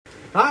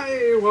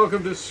Hi,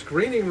 welcome to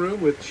Screening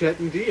Room with Chet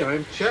and Dee.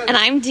 I'm Chet. And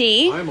I'm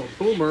Dee. I'm a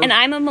boomer. And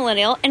I'm a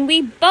millennial. And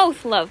we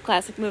both love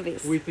classic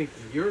movies. We think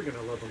you're going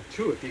to love them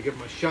too if you give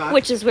them a shot.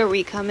 Which is where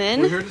we come in.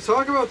 We're here to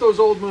talk about those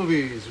old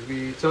movies.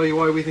 We tell you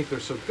why we think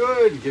they're so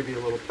good and give you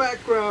a little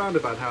background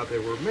about how they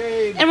were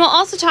made. And we'll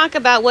also talk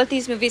about what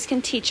these movies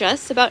can teach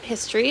us about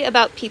history,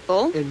 about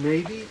people. And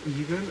maybe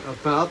even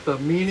about the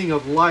meaning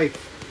of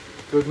life.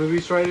 Good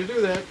movies try to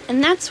do that.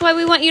 And that's why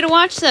we want you to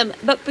watch them.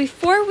 But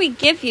before we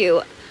give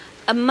you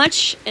a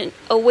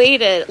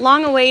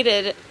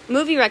long-awaited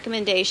movie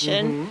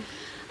recommendation,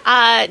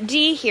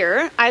 Dee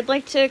here, I'd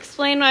like to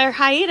explain our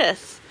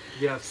hiatus.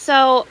 Yes.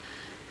 So,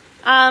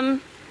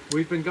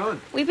 we've been gone.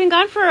 We've been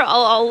gone for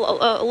a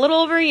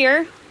little over a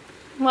year.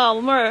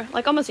 Well, more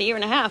like almost a year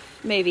and a half,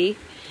 maybe.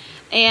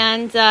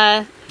 And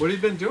what have you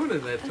been doing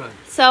in that time?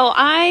 So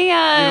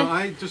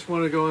I just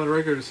want to go on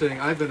record as saying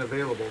I've been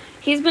available.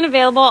 He's been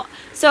available.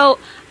 So,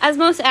 as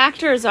most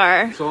actors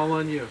are, it's all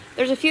on you.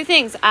 There's a few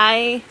things.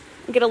 I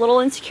get a little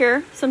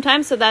insecure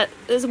sometimes, so that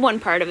is one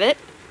part of it,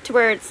 to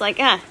where it's like,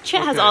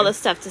 Chet has all this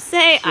stuff to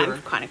say. Sure.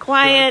 I'm kind of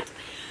quiet,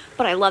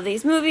 but I love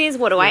these movies.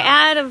 What do I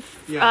add of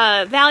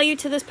value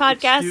to this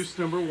podcast? Excuse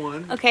number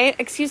one. Okay,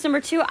 excuse number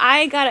two.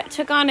 I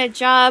took on a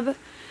job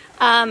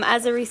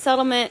as a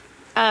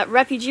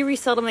refugee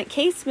resettlement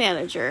case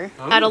manager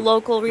at a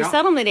local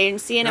resettlement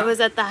agency, and it was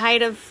at the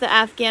height of the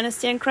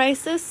Afghanistan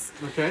crisis.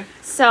 Okay.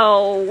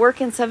 So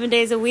working 7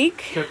 days a week.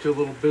 Kept you a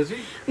little busy.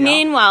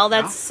 Meanwhile,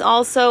 that's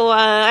also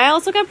I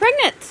also got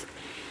pregnant.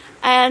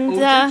 And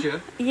did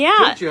you?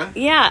 Yeah. Did you?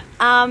 Yeah.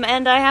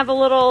 And I have a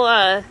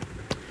little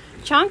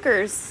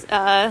chonkers,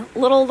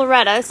 little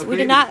Loretta. So we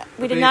did not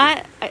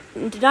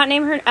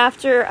name her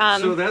after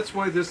so that's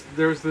why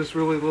there's this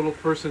really little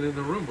person in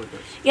the room with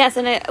us. Yes,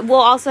 and it will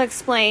also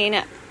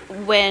explain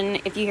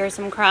if you hear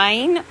some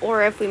crying,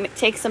 or if we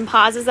take some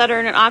pauses that are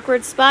in an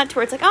awkward spot to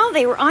where it's like, oh,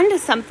 they were onto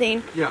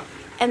something. Yeah.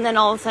 And then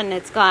all of a sudden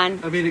it's gone.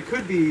 I mean, it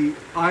could be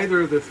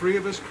either the three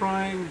of us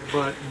crying,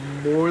 but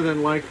more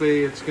than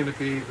likely it's going to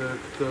be the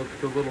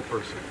little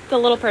person. The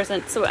little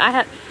person. So I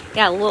have,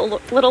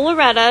 little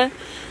Loretta,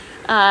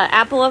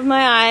 apple of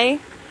my eye.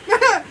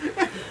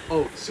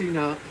 Oh, see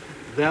now,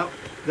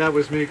 that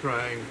was me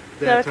crying.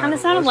 That kind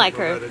of sounded like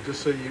Loretta, her.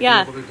 Just so you'd be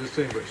able to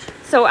distinguish.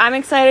 So I'm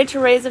excited to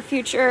raise a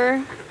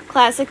future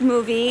classic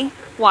movie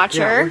watcher.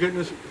 Yeah, we're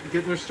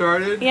getting her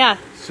started. Yeah.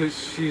 So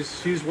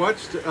she's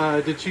watched.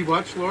 Did she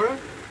watch Laura?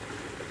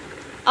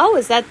 Oh,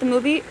 is that the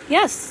movie?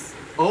 Yes.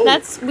 Oh,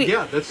 that's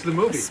the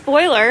movie.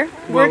 Spoiler.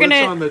 Well,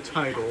 it's on the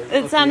title.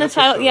 It's on the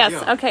title. Yes.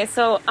 Yeah. Okay.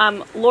 So,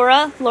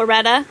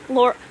 Loretta,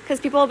 because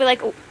people will be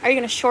like, oh, "Are you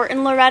going to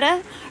shorten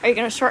Loretta? Are you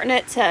going to shorten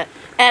it to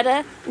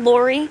Etta,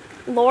 Lori,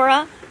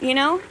 Laura?" You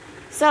know.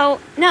 So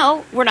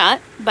no, we're not.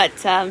 But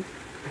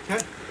okay.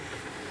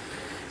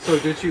 So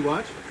did she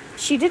watch?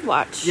 She did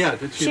watch. Yeah.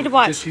 Did she? She did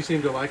watch. Did she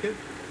seem to like it?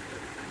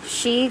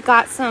 She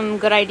got some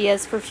good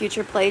ideas for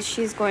future plays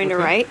she's going to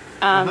write.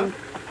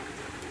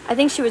 I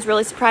think she was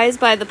really surprised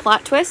by the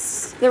plot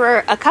twists. There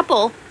were a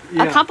couple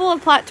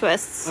of plot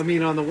twists. I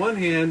mean, on the one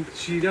hand,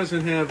 she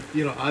doesn't have,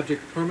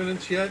 object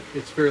permanence yet.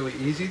 It's fairly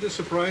easy to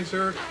surprise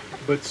her,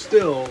 but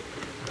still,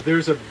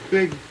 there's a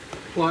big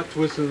plot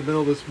twist in the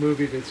middle of this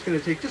movie that's going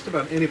to take just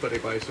about anybody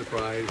by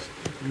surprise,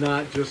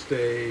 not just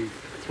a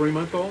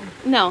 3-month-old.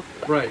 No.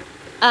 Right.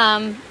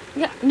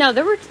 No,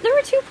 there were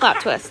two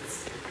plot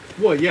twists.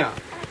 Well, yeah.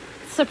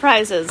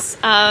 Surprises.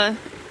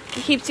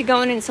 Keeps you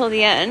going until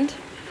the end.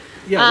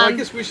 Yeah, well, I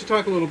guess we should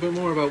talk a little bit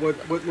more about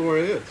what Laura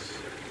is.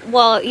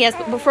 Well, yes,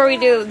 but before we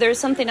do, there's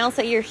something else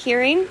that you're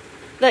hearing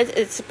that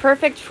it's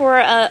perfect for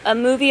a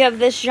movie of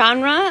this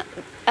genre,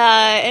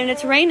 and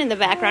it's rain in the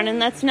background,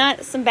 and that's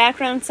not some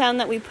background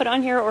sound that we put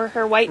on here or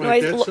her white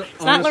noise.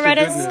 It's not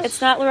Loretta's. It's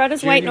not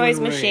Loretta's white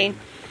noise machine.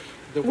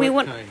 The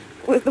wet kind.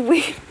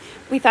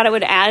 We thought it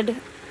would add.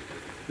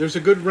 There's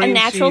a good rain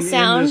natural scene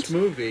sound in this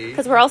movie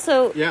because we're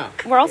also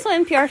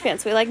NPR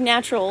fans. We like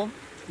natural.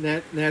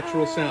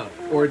 Natural sound,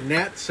 or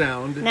nat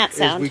sound,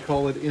 as we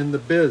call it in the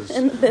biz,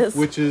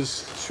 which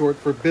is short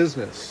for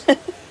business.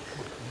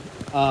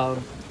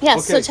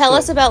 Yes. So tell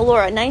us about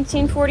Laura,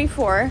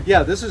 1944.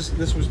 Yeah, this was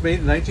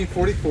made in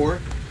 1944,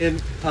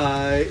 and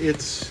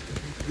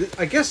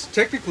I guess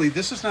technically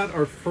this is not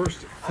our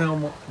first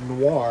film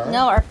noir.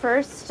 No, our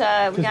first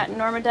we got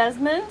Norma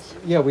Desmond.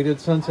 Yeah, we did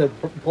Sunset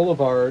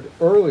Boulevard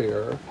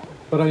earlier.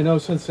 But I know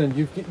since then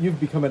you've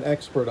become an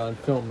expert on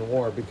film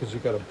noir because you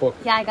got a book.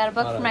 Yeah, I got a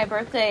book for my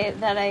birthday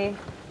that I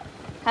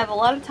have a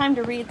lot of time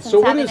to read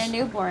since having a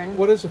newborn.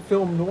 What is a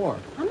film noir?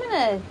 I'm going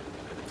to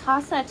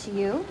toss that to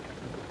you.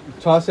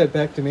 Toss that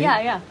back to me?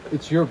 Yeah.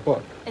 It's your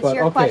book. It's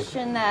your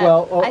question that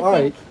I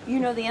think you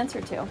know the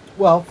answer to.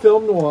 Well,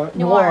 film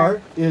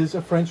noir is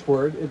a French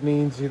word. It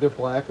means either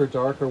black or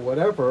dark or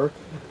whatever.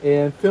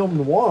 And film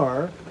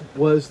noir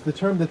was the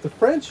term that the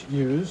French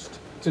used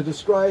to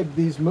describe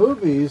these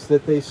movies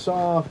that they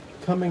saw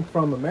coming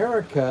from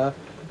America,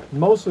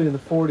 mostly in the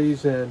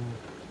 40s and,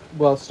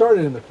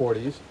 started in the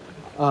 40s,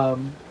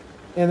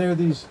 and there are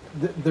these.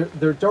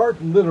 They're dark,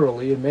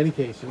 literally, in many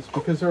cases,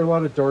 because there are a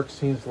lot of dark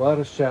scenes, a lot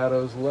of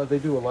shadows. They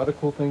do a lot of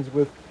cool things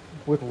with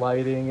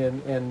lighting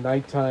and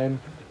nighttime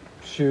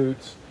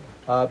shoots.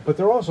 But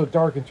they're also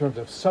dark in terms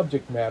of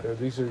subject matter.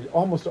 These are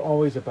almost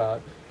always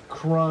about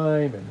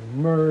crime and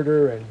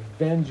murder and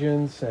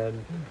vengeance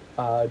and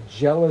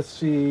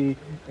jealousy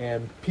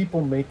and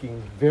people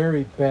making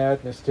very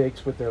bad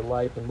mistakes with their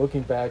life and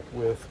looking back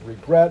with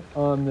regret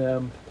on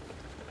them.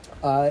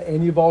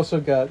 And you've also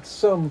got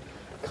some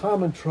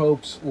common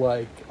tropes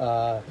like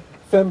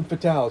femme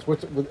fatales.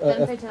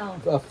 Femme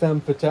fatale. A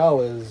femme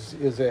fatale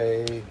is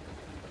a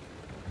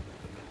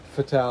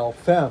fatale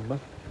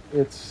femme.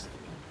 It's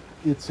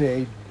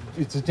a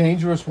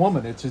dangerous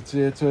woman. It's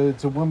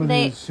a woman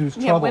who's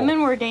trouble. Yeah,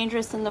 women were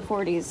dangerous in the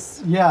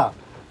 40s. Yeah.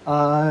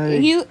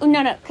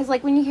 Because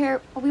like when you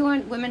hear, we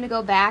want women to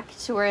go back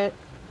to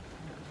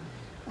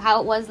how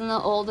it was in the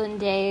olden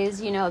days,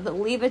 the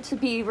Leave It to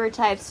Beaver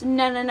types.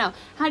 No.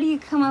 How do you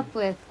come up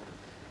with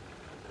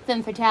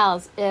femme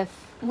fatales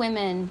if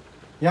women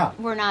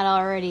were not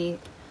already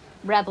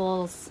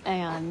rebels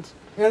and...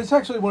 Yeah, it's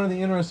actually one of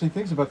the interesting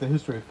things about the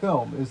history of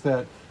film is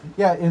that,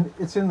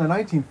 it's in the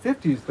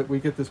 1950s that we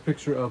get this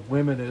picture of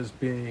women as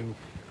being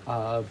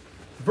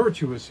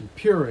virtuous and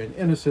pure and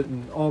innocent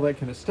and all that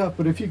kind of stuff.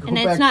 But if you go back...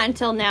 And it's not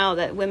until now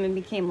that women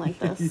became like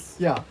this.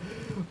 Yeah.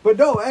 But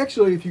no,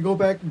 actually, if you go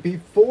back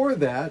before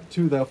that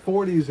to the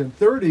 40s and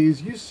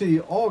 30s, you see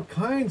all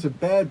kinds of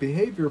bad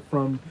behavior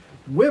from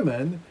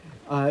women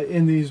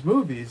in these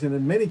movies. And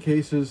in many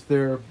cases,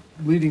 they're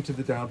leading to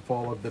the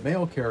downfall of the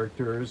male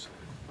characters.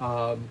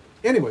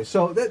 Anyway,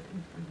 so that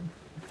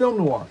film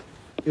noir,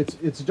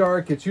 it's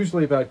dark. It's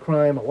usually about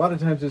crime. A lot of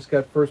times, it's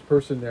got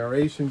first-person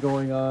narration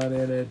going on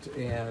in it,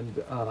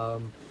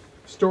 and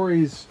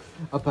stories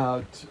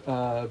about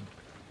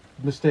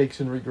mistakes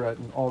and regret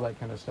and all that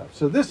kind of stuff.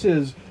 So this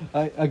is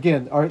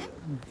again our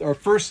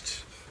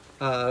first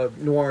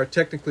noir.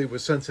 Technically,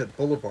 was Sunset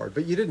Boulevard,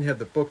 but you didn't have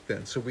the book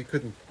then, so we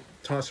couldn't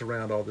toss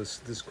around all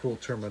this cool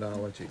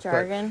terminology.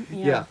 Jargon. But,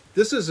 yeah.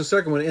 This is the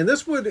second one, and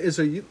this one is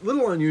a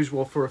little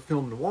unusual for a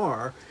film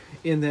noir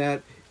in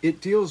that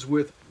it deals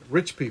with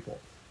rich people.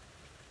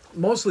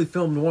 Mostly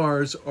film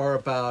noirs are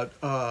about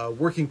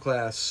working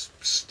class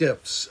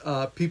stiffs,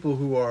 people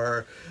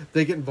who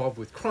they get involved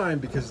with crime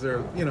because their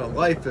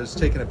life has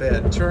taken a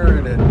bad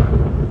turn,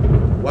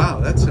 and wow,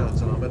 that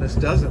sounds ominous,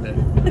 doesn't it?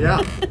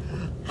 Yeah.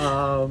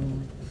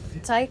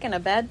 Taking a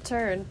bad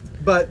turn.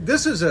 But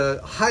this is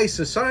a high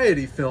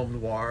society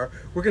film noir.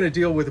 We're going to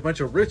deal with a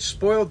bunch of rich,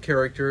 spoiled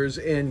characters,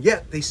 and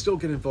yet they still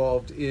get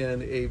involved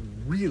in a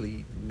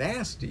really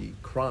nasty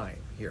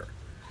crime here.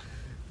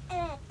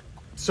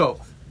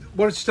 So,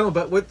 why don't you tell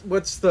them about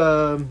what's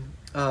the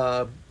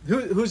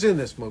who's in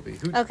this movie?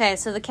 Okay,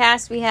 so the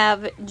cast, we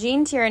have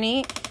Gene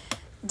Tierney,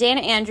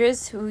 Dana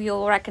Andrews, who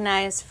you'll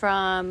recognize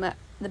from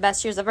The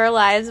Best Years of Our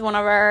Lives,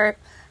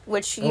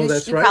 which you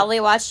probably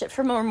watched it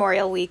for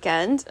Memorial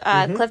Weekend.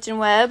 Clifton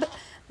Webb,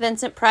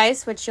 Vincent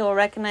Price, which you'll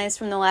recognize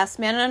from The Last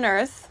Man on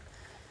Earth.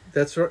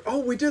 That's right. Oh,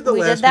 we did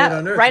Last Man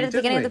on Earth. Right at the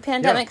beginning of the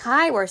pandemic. Yeah.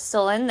 Hi, we're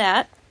still in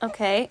that.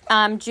 Okay.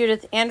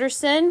 Judith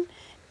Anderson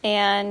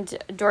and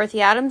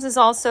Dorothy Adams is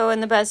also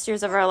in The Best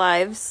Years of Our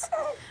Lives.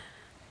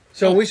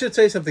 So we should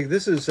say something.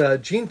 This is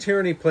Gene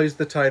Tierney plays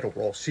the title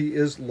role. She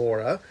is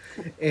Laura.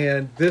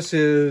 And this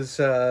is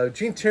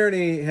Gene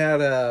Tierney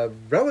had a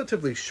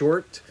relatively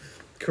short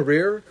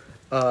career,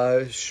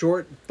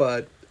 short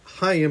but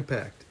high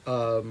impact.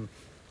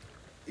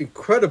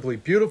 Incredibly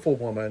beautiful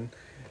woman,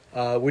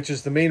 which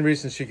is the main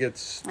reason she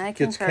gets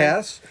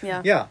cast.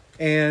 Yeah.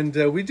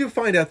 And we do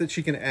find out that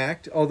she can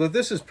act, although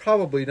this is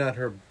probably not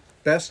her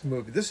best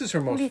movie. This is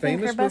her most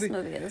famous movie. What do you think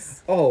her best movie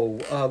is?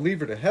 Oh,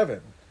 Leave Her to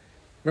Heaven.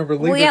 Remember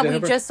Leave Her to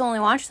Heaven? We just only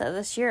watched that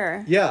this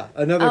year. Yeah,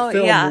 another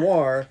film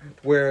noir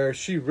where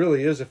she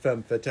really is a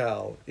femme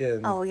fatale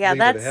in Leave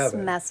Her to Heaven. That's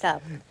messed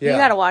up. Yeah. You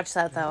got to watch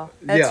that though.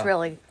 It's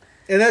really...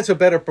 And that's a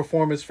better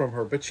performance from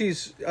her. But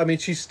she's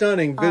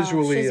stunning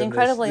visually. She's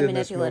incredibly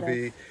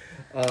manipulative.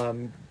 This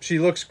movie. She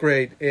looks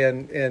great,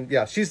 and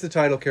yeah, she's the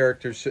title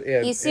character.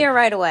 You see her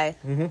right away.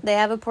 Mm-hmm. They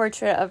have a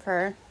portrait of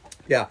her.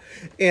 Yeah,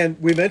 and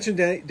we mentioned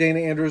Dana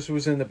Andrews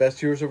was in The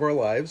Best Years of Our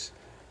Lives.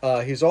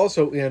 He's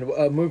also in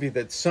a movie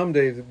that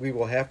someday we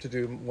will have to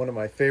do, one of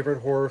my favorite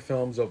horror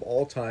films of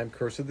all time,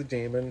 Curse of the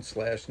Demon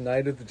 /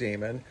 Night of the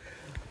Demon.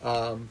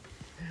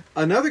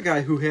 Another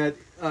guy who had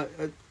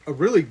a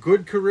really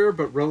good career,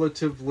 but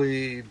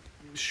relatively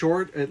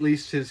short. At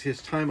least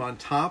his time on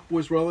top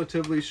was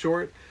relatively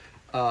short.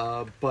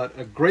 But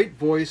a great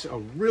voice, a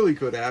really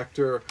good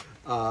actor,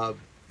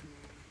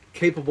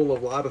 capable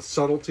of a lot of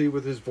subtlety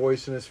with his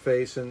voice and his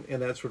face and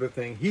that sort of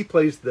thing. He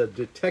plays the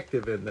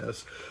detective in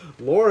this.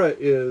 Laura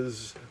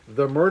is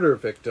the murder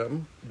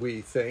victim,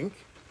 we think.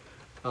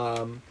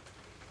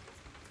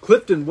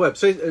 Clifton Webb.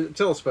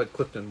 Tell us about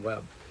Clifton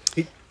Webb.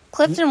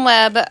 Clifton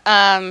Webb,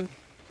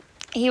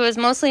 he was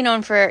mostly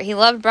known for, he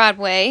loved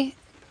Broadway,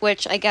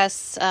 which I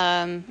guess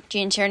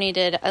Gene Tierney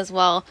did as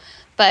well.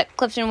 But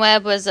Clifton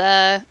Webb was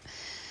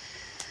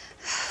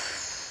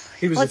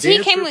He was Well, a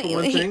dancer for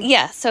one he, thing.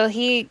 yeah. So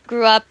he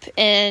grew up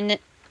in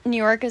New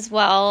York as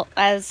well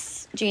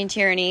as Gene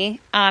Tierney.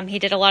 He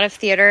did a lot of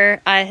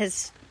theater.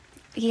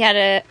 He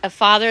had a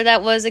father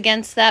that was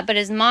against that, but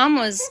his mom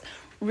was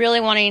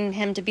really wanting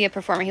him to be a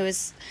performer.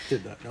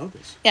 Did not know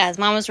this. Yeah, his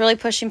mom was really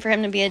pushing for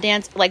him to be a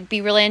dancer, like be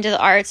really into the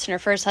arts, and her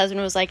first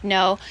husband was like,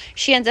 no.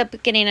 She ends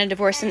up getting a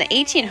divorce in the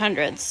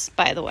 1800s,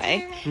 by the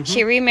way. Mm-hmm.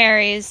 She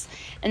remarries,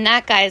 and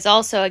that guy is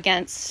also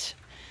against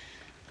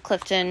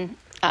Clifton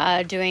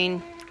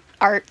doing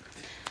art.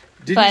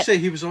 Did you say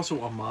he was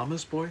also a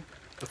mama's boy?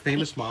 A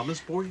famous mama's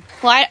boy?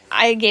 Well,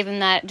 I gave him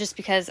that just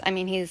because, I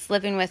mean, he's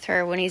living with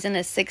her when he's in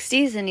his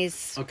 60s, and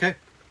he's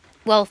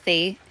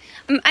wealthy.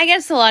 I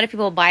guess a lot of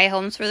people buy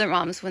homes for their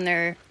moms when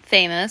they're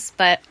famous,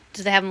 but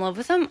do they have them live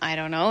with them? I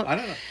don't know. I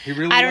don't know. He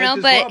really I don't know,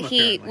 his but mom,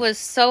 he apparently. was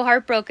so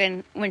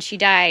heartbroken when she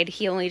died.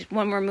 He only did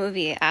one more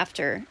movie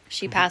after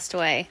she passed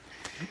away.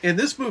 And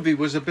this movie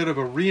was a bit of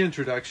a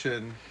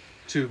reintroduction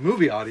to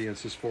movie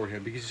audiences for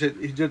him, because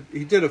he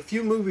did a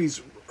few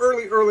movies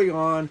early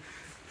on.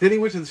 Then he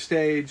went to the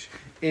stage,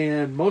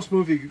 and most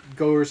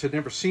moviegoers had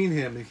never seen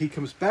him. And he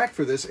comes back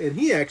for this, and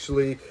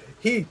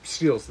he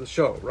steals the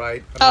show,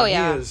 right? I mean,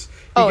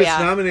 He gets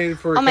nominated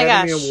for an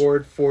Academy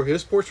Award for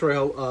his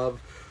portrayal of.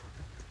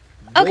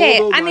 Okay,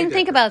 Waldo I mean, Lydecker.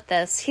 think about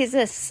this. He's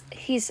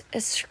a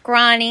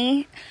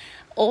scrawny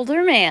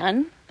older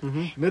man.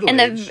 Mm-hmm.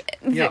 Middle-aged.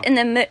 In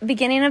the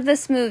beginning of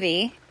this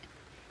movie,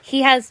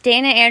 he has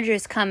Dana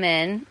Andrews come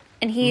in,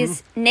 and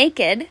he's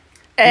naked.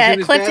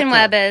 Clifton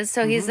Webb is,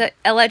 so he's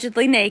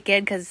allegedly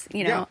naked because,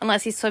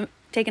 unless he's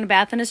taking a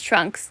bath in his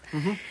trunks.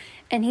 Mm-hmm.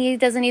 And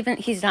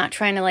he's not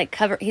trying to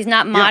cover, he's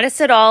not modest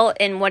at all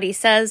in what he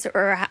says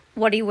or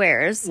what he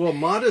wears. Well,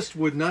 modest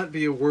would not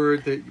be a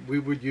word that we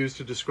would use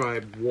to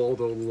describe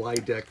Waldo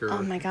Lydecker.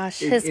 Oh my gosh,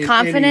 his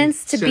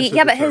confidence to be,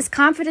 but his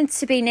confidence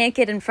to be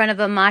naked in front of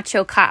a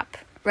macho cop,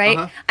 right?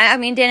 Uh-huh. I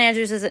mean, Dan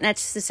Andrews isn't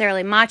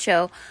necessarily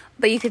macho,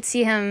 but you could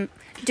see him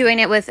doing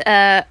it with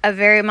a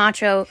very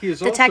macho he is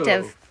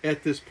detective. Also,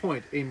 at this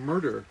point, a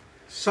murder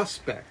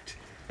suspect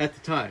at the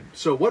time.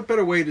 So what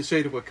better way to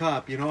say to a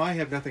cop, I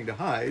have nothing to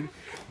hide,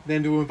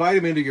 than to invite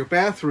him into your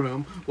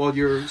bathroom while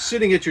you're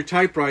sitting at your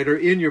typewriter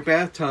in your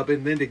bathtub,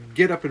 and then to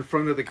get up in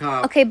front of the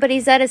cop. Okay, but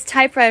he's at his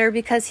typewriter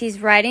because he's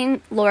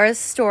writing Laura's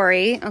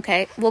story.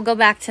 Okay, we'll go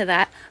back to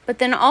that. But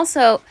then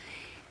also,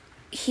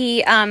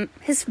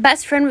 his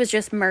best friend was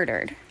just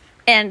murdered.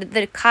 And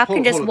the cop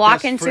can just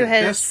walk into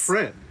his... Best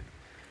friend?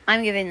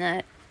 I'm giving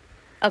that...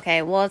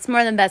 Okay, well, it's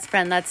more than best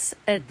friend. That's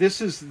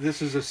this is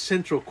a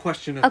central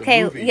question of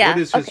the movie. Yeah, what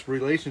is his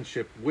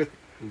relationship with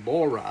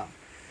Laura?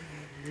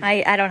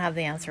 I don't have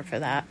the answer for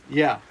that.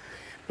 Yeah,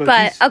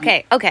 but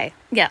okay,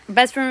 yeah.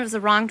 Best friend was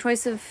the wrong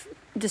choice of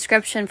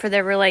description for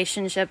their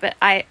relationship. But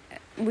I'm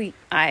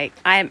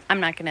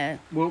not gonna.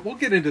 We'll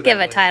get into that. Give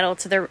later. a title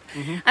to their.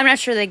 Mm-hmm. I'm not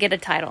sure they get a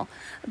title,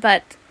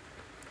 but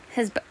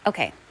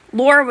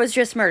Laura was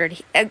just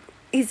murdered.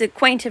 He's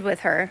acquainted with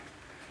her.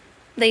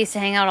 They used to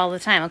hang out all the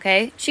time,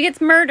 okay? She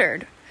gets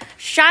murdered.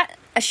 Shot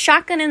a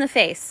shotgun in the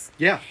face.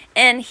 Yeah.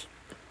 And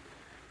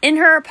in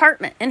her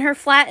apartment, in her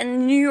flat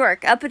in New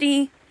York,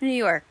 uppity New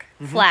York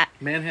flat.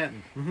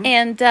 Manhattan. Mm-hmm.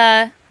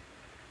 And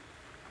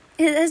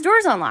his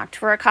door's unlocked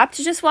for a cop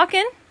to just walk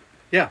in.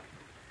 Yeah.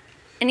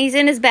 And he's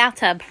in his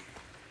bathtub.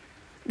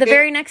 The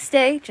very next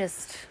day,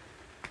 just...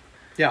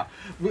 Yeah.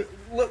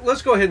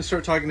 Let's go ahead and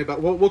start talking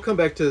about... We'll come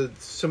back to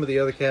some of the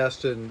other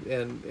cast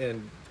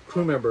and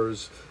crew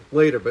members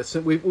later, but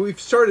since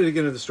we've started to get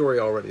into the story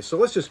already, so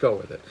let's just go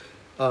with it.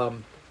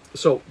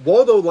 So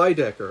Waldo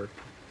Lydecker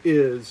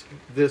is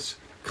this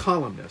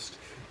columnist.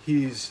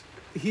 He is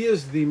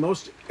the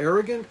most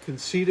arrogant,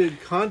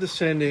 conceited,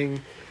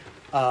 condescending.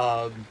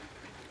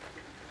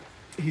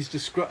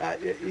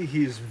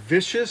 He's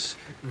vicious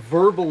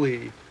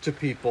verbally to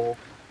people.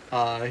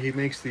 He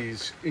makes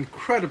these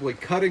incredibly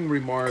cutting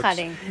remarks.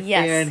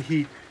 Yes. And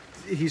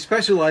he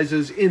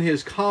specializes in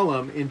his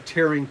column in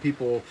tearing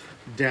people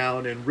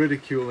down and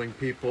ridiculing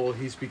people.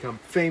 He's become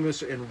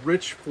famous and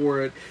rich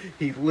for it.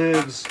 He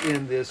lives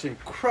in this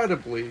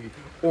incredibly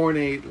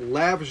ornate,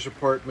 lavish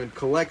apartment,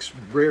 collects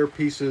rare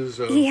pieces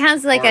of He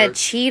has art. a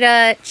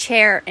cheetah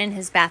chair in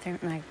his bathroom,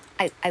 and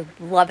I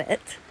love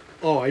it.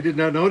 Oh, I did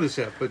not notice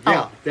that, but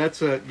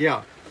that's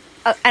yeah.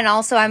 And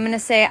also, I'm going to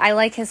say I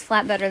like his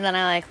flat better than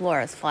I like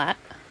Laura's flat.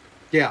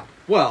 Yeah,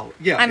 well,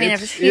 yeah. I mean,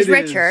 he's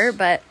richer,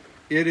 but...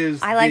 It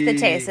is. I like the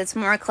taste. It's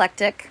more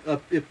eclectic.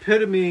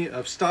 Epitome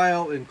of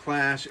style and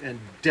class and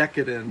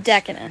decadence.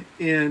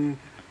 In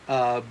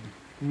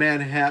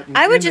Manhattan.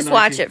 I would just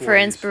watch it for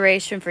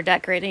inspiration for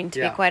decorating,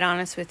 to be quite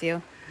honest with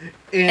you.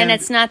 And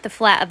it's not the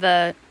flat of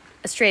a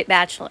straight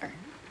bachelor.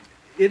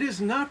 It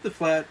is not the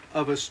flat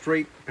of a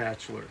straight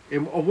bachelor.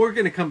 And we're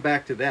going to come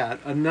back to that.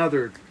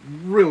 Another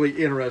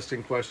really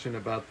interesting question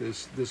about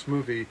this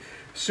movie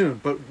soon.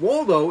 But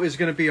Waldo is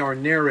going to be our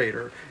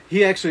narrator.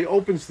 He actually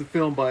opens the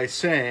film by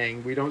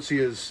saying, we don't see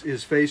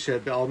his face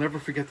yet, but I'll never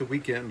forget the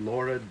weekend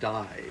Laura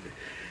died.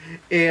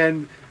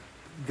 And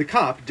the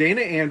cop,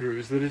 Dana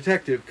Andrews, the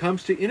detective,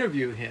 comes to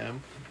interview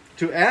him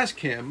to ask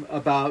him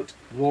about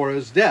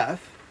Laura's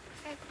death.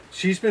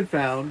 she's been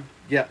found,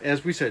 yeah,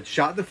 as we said,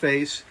 shot in the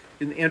face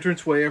in the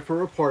entranceway of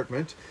her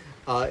apartment.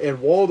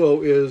 And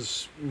Waldo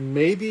is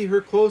maybe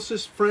her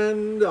closest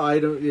friend. I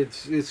don't.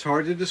 It's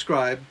hard to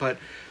describe, but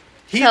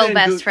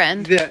best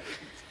friend.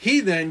 He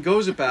then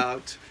goes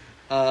about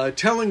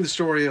telling the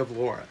story of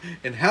Laura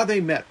and how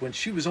they met when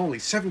she was only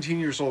 17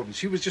 years old and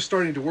she was just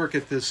starting to work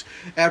at this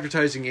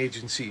advertising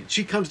agency. And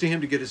she comes to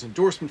him to get his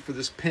endorsement for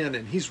this pen,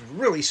 and he's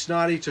really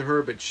snotty to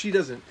her, but she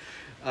doesn't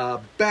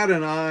bat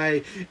an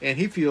eye, and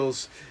he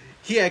feels.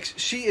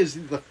 She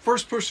is the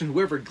first person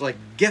who ever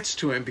gets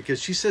to him,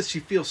 because she says she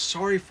feels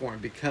sorry for him,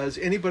 because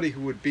anybody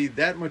who would be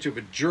that much of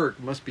a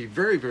jerk must be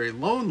very, very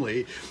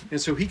lonely.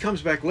 And so he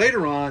comes back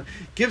later on,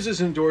 gives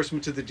his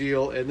endorsement to the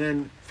deal, and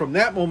then from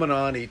that moment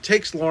on, he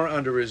takes Laura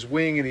under his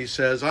wing and he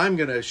says, I'm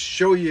going to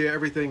show you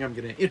everything. I'm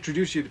going to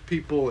introduce you to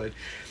people, and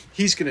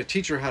he's going to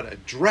teach her how to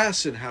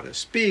dress and how to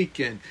speak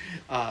and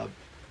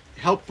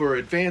help her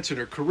advance in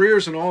her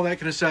careers and all that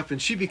kind of stuff.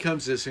 And she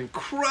becomes this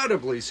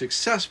incredibly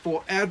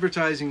successful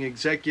advertising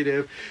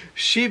executive.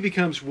 She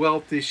becomes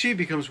wealthy. She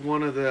becomes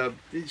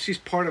she's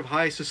part of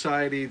high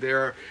society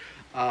there.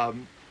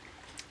 And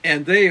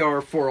they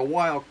are, for a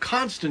while,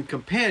 constant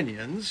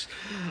companions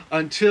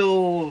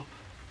until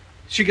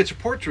she gets a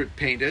portrait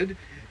painted.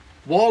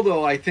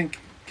 Waldo, I think,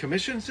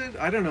 commissions it.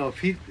 I don't know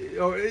if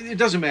it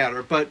doesn't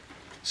matter. But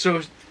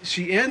so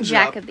she ends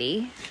up...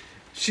 Jacoby.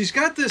 She's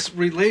got this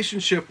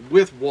relationship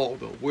with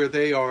Waldo where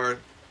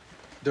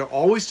they're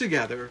always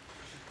together,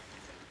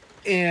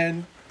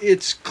 and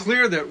it's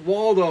clear that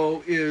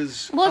Waldo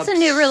is... Well, it's a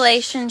new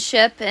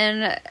relationship,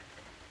 and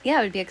it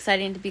would be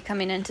exciting to be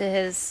coming into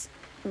his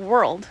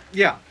world.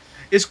 Yeah.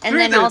 It's clear.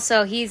 And then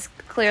also, he's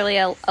clearly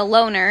a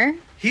loner.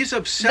 He's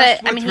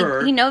obsessed with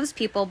her. He knows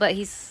people, but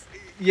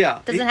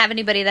doesn't have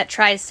anybody that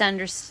tries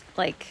to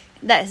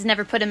that has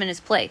never put him in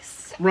his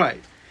place.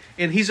 Right.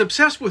 And he's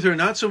obsessed with her,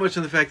 not so much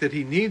in the fact that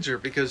he needs her,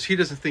 because he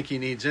doesn't think he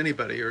needs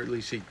anybody, or at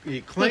least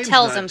he claims he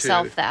tells not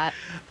himself to. that.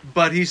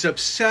 But he's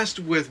obsessed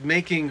with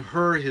making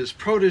her his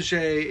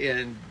protege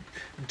and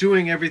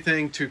doing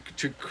everything to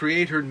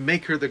create her and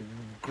make her the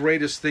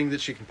greatest thing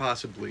that she can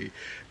possibly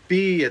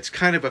be. It's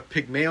kind of a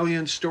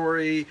Pygmalion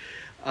story.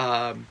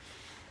 And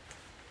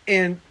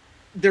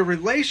their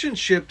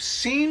relationship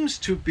seems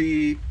to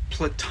be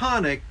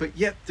platonic, but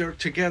yet they're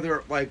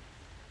together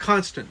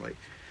constantly.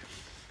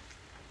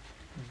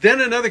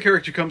 Then another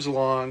character comes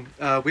along.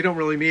 We don't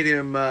really meet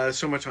him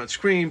so much on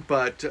screen,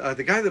 but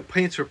the guy that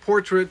paints her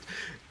portrait,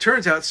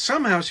 turns out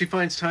somehow she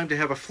finds time to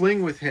have a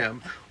fling with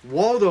him.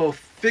 Waldo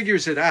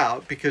figures it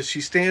out because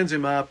she stands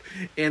him up,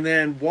 and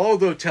then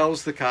Waldo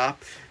tells the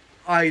cop,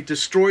 I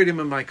destroyed him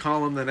in my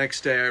column the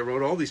next day. I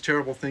wrote all these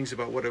terrible things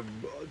about what a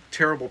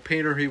terrible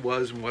painter he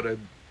was and what a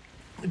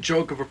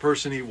joke of a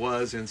person he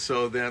was. And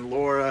so then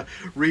Laura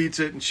reads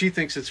it, and she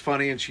thinks it's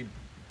funny, and she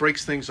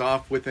breaks things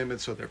off with him,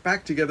 and so they're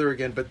back together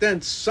again. But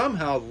then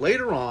somehow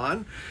later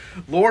on,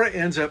 Laura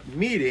ends up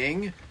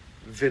meeting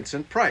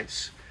Vincent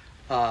Price.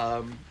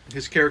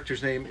 His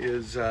character's name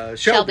is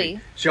Shelby.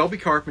 Shelby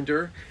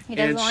Carpenter. He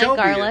doesn't like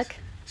garlic.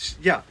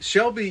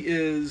 Shelby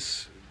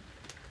is...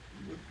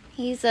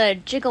 He's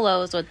a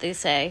gigolo is what they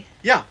say.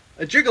 Yeah,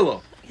 a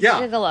gigolo. He's a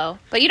gigolo.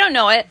 But you don't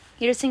know it.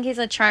 You just think he's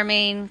a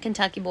charming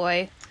Kentucky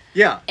boy.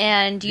 Yeah.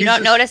 And you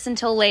don't notice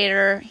until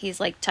later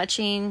he's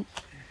touching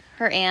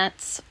her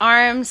aunt's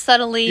arm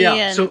subtly,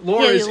 and so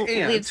Laura's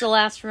aunt leaves the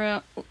last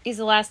room. He's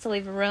the last to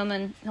leave a room,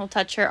 and he'll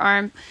touch her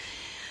arm.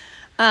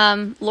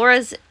 I'm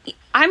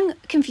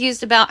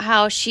confused about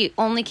how she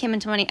only came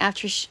into money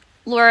after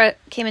Laura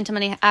came into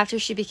money after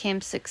she became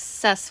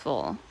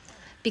successful,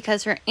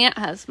 because her aunt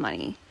has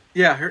money.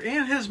 Yeah, her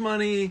aunt has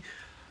money.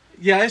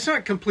 Yeah, it's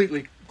not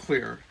completely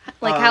clear.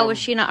 How was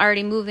she not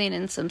already moving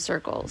in some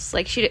circles?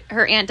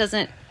 Her aunt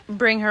doesn't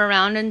bring her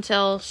around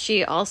until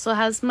she also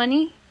has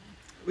money.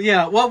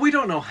 Yeah, well, we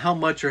don't know how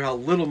much or how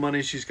little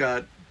money she's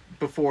got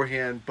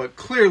beforehand, but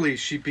clearly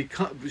she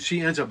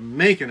ends up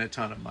making a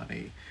ton of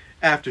money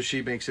after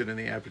she makes it in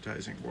the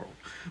advertising world.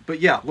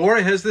 But yeah,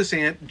 Laura has this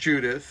aunt,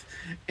 Judith,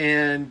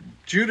 and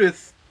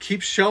Judith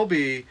keeps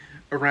Shelby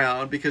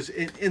around because,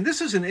 and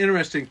this is an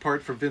interesting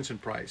part for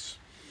Vincent Price.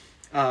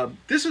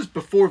 This is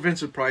before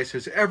Vincent Price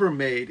has ever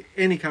made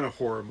any kind of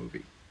horror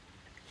movie.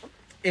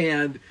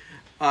 And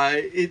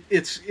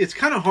it's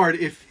kind of hard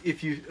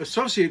if you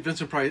associate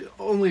Vincent Price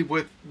only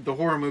with the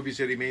horror movies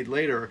that he made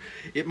later.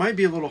 It might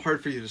be a little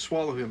hard for you to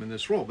swallow him in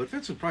this role. But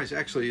Vincent Price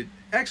actually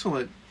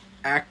excellent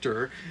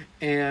actor,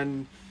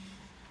 and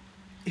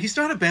he's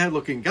not a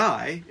bad-looking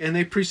guy. And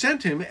they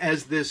present him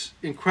as this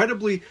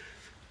incredibly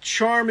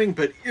charming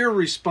but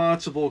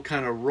irresponsible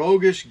kind of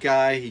roguish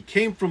guy. He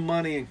came from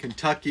money in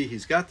Kentucky.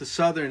 He's got the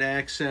southern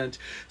accent.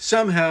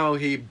 Somehow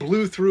he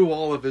blew through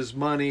all of his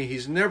money.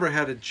 He's never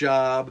had a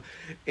job,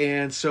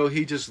 and so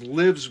he just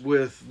lives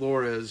with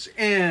Laura's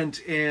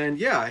aunt. And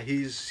yeah,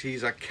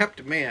 he's a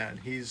kept man.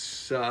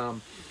 He's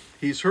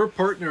her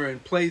partner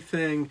and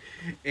plaything,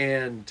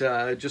 and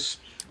just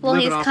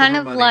he's kind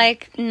of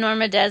like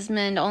Norma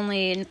Desmond,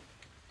 only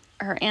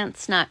her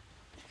aunt's not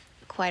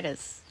quite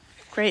as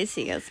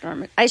crazy as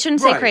Norman. I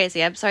shouldn't say Right.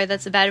 crazy. I'm sorry,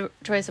 that's a bad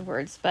choice of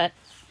words, but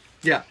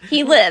Yeah.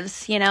 he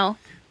lives, you know.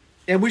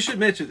 And we should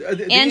mention...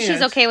 the And she's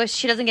aunt- okay with,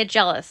 she doesn't get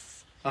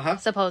jealous,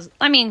 Uh-huh.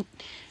 I mean,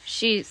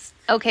 she's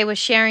okay with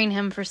sharing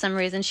him for some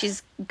reason.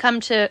 She's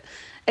come to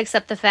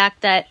accept the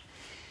fact that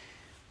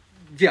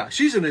Yeah,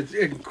 she's an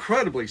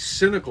incredibly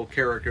cynical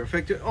character. In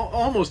fact,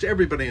 almost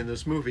everybody in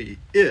this movie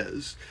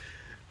is.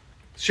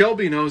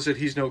 Shelby knows that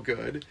he's no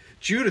good.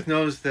 Judith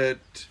knows that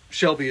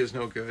Shelby is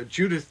no good.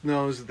 Judith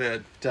knows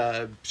that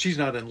she's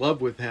not in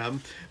love with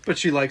him, but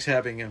she likes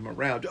having him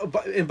around.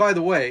 And by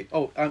the way,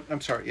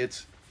 I'm sorry,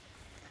 it's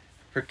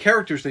her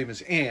character's name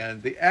is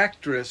Anne. The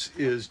actress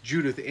is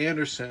Judith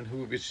Anderson,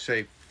 who is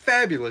a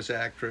fabulous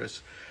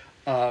actress.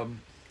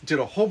 Did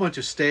a whole bunch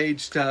of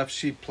stage stuff.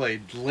 She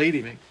played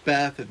Lady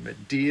Macbeth and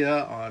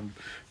Medea on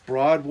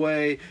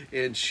Broadway,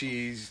 and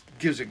she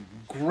gives a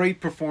great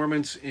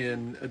performance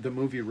in the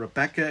movie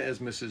Rebecca as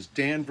Mrs.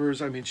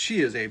 Danvers. I mean,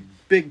 she is a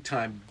big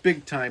time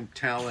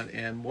talent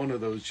and one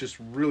of those just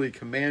really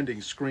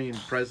commanding screen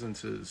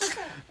presences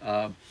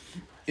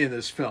in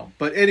this film.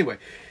 But anyway,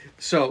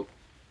 so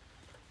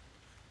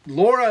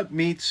Laura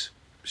meets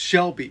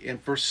Shelby,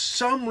 and for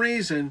some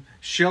reason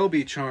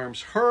Shelby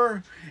charms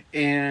her,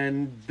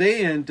 and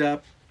they end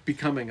up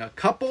becoming a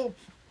couple.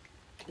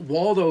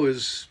 Waldo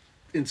is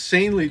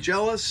insanely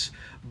jealous,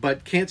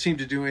 but can't seem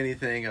to do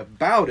anything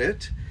about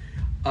it.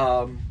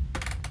 And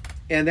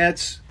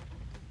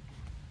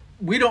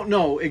we don't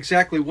know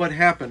exactly what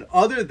happened,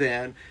 other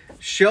than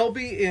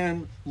Shelby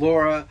and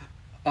Laura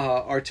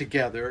are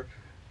together.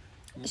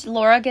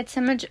 Laura gets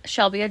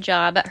Shelby a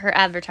job at her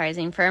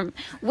advertising firm,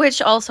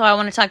 which also I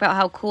want to talk about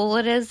how cool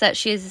it is that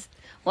she's,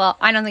 well,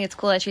 I don't think it's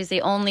cool that she's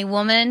the only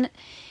woman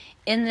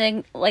in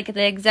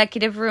the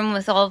executive room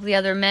with all of the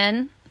other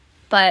men,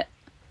 but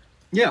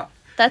Yeah.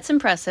 that's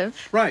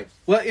impressive. Right.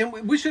 Well,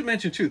 and we should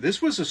mention, too, this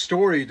was a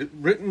story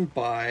written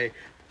by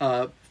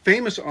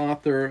famous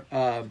author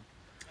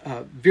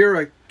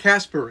Vera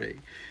Caspary,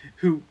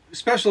 who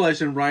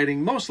specialized in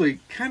writing mostly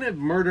kind of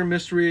murder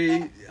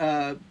mystery,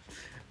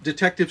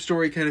 detective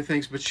story kind of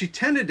things, but she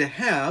tended to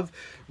have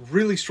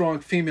really strong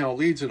female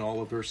leads in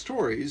all of her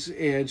stories,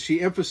 and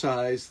she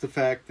emphasized the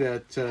fact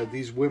that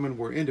these women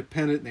were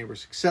independent, and they were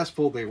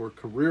successful, they were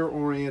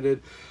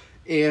career-oriented,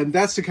 and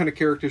that's the kind of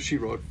character she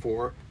wrote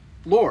for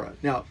Laura.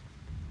 Now,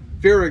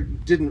 Vera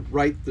didn't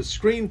write the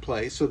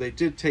screenplay, so they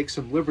did take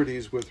some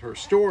liberties with her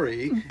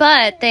story.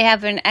 But they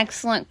have an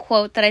excellent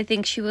quote that I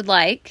think she would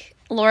like.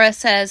 Laura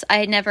says,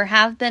 "I never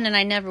have been and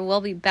I never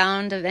will be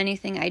bound of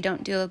anything I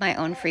don't do of my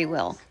own free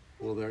will."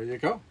 Well, there you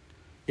go.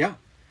 Yeah.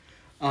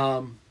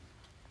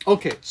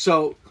 Okay,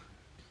 so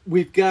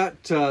we've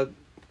got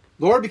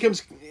Laura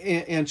becomes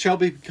and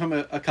Shelby become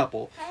a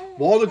couple.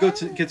 Waldo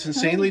gets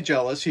insanely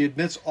jealous. He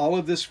admits all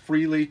of this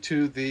freely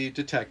to the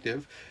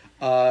detective.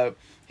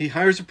 He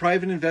hires a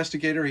private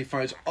investigator. He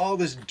finds all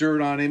this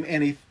dirt on him,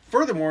 and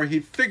furthermore,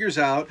 he figures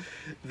out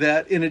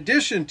that in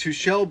addition to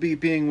Shelby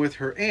being with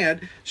her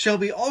aunt,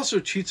 Shelby also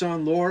cheats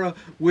on Laura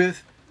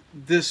with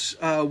this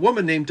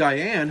woman named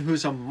Diane,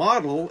 who's a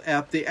model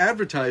at the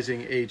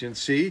advertising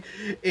agency.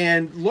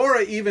 And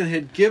Laura even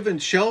had given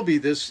Shelby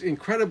this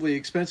incredibly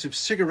expensive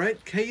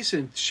cigarette case,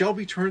 and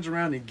Shelby turns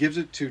around and gives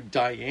it to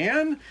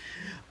Diane.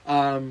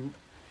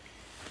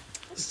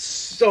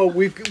 So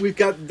we've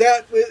got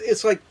that.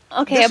 It's like,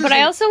 okay, but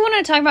I also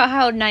want to talk about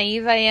how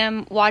naive I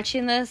am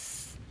watching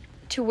this,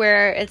 to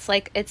where it's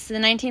like it's the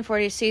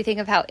 1940s, so you think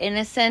of how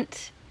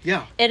innocent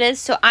it is.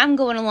 So I'm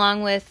going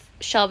along with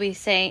Shelby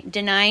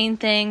denying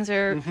things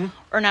or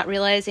not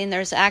realizing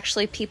there's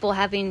actually people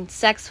having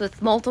sex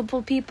with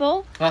multiple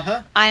people.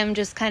 I am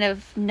just kind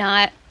of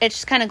not. It's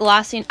just kind of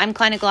glossing. I'm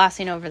kind of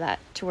glossing over that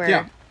to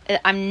where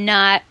I'm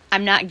not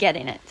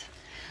getting it.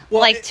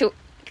 Well,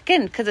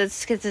 again, because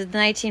it's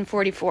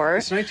 1944.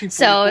 It's 1944.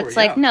 So it's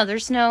like no,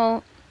 there's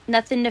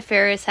nothing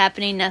nefarious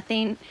happening,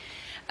 nothing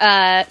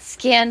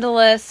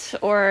scandalous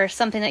or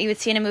something that you would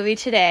see in a movie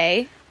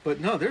today. But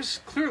no,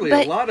 there's clearly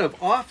a lot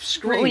of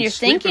off-screen. When you're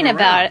thinking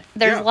about it,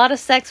 there's a lot of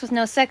sex with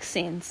no sex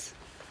scenes.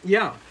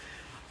 Yeah.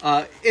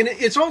 And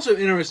it's also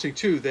interesting,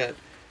 too, that,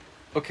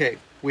 okay,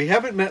 we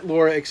haven't met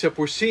Laura except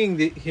we're seeing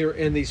here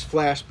in these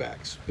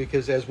flashbacks.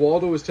 Because as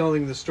Waldo was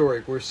telling the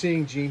story, we're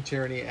seeing Gene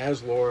Tierney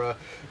as Laura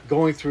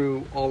going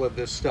through all of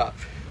this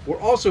stuff. We're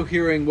also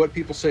hearing what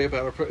people say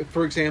about her.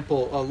 For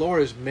example,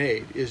 Laura's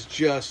maid is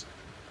just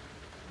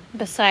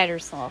beside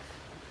herself.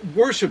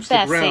 Worships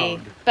the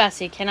ground.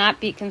 Bessie cannot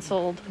be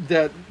consoled.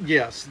 That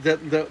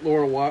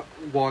Laura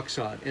walks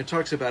on and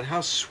talks about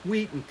how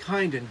sweet and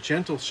kind and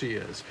gentle she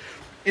is.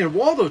 And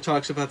Waldo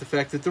talks about the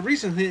fact that the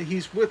reason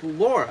he's with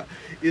Laura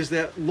is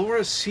that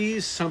Laura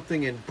sees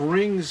something and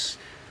brings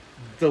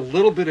the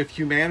little bit of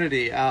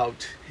humanity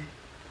out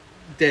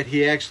that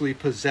he actually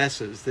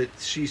possesses, that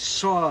she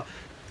saw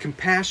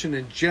compassion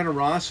and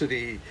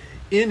generosity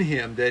in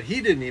him that he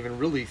didn't even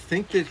really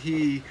think that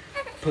he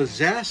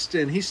possessed,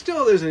 and he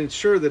still isn't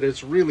sure that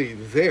it's really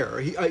there.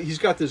 He's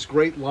got this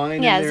great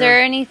line. Yeah, in is there.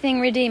 there anything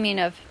redeeming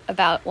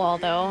about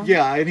Waldo?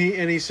 Yeah, and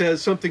he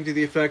says something to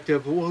the effect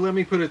of, "Well, let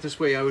me put it this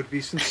way: I would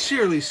be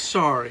sincerely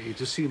sorry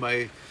to see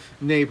my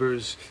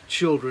neighbor's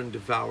children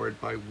devoured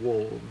by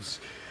wolves."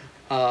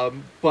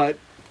 But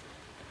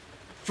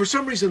for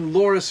some reason,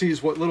 Laura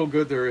sees what little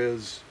good there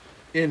is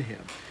in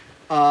him.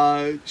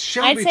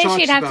 Shelby I'd say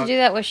talks she'd have about, to do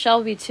that with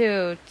Shelby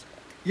too.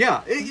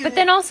 Yeah, But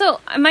then also,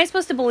 am I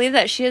supposed to believe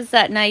that she is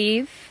that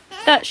naive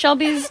that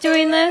Shelby's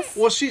doing this?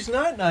 well, she's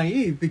not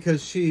naive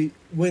because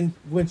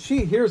when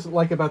she hears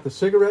like about the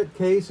cigarette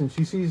case and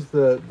she sees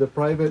the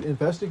private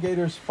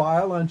investigator's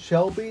file on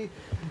Shelby,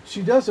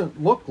 she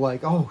doesn't look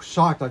like, oh,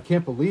 shocked, I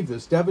can't believe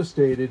this,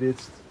 devastated.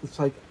 It's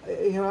like,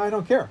 I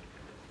don't care.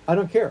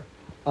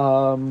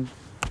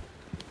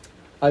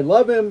 I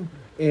love him,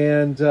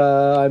 and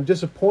I'm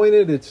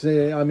disappointed.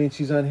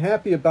 She's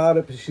unhappy about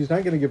it, but she's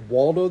not going to give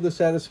Waldo the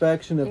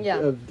satisfaction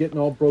of getting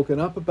all broken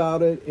up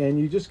about it. And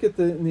you just get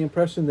the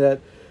impression that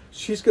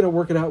she's going to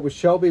work it out with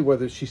Shelby.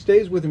 Whether she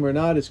stays with him or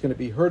not, it's going to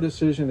be her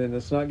decision, and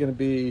it's not going to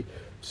be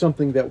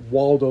something that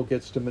Waldo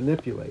gets to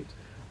manipulate.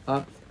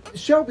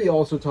 Shelby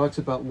also talks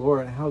about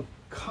Laura and how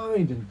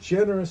kind and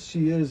generous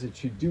she is, that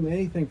she'd do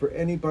anything for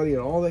anybody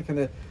and all that kind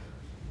of...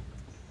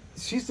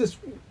 She's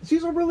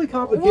a really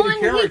complicated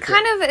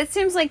character. It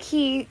seems like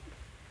he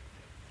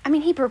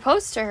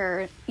proposed to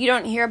her. You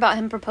don't hear about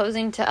him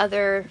proposing to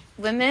other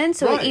women,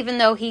 so right. Even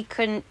though he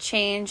couldn't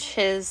change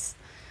his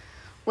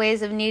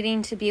ways of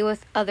needing to be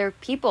with other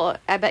people,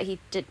 I bet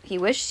he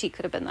wished he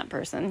could have been that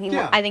person.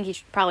 I think he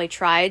probably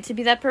tried to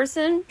be that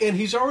person. And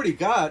he's already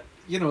got,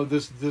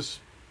 this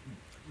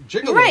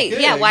gigolo right,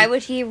 gig. yeah, why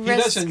would he risk... He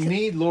doesn't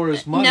need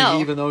Laura's money, No.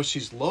 even though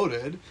she's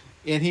loaded.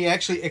 And he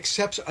actually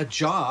accepts a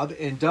job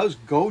and does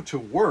go to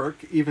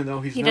work, even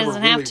though he's never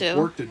really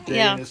worked a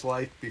day in his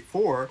life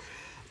before.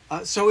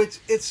 So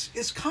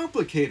it's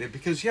complicated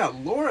because,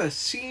 Laura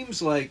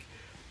seems like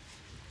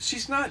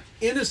she's not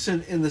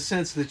innocent in the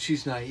sense that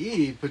she's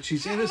naive, but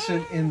she's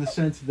innocent in the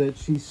sense that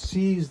she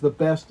sees the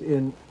best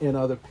in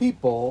other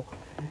people,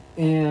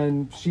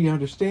 and she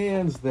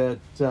understands that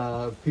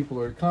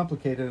people are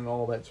complicated and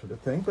all that sort of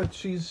thing, but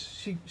she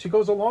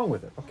goes along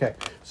with it. Okay,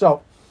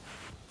 so...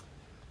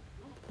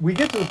 we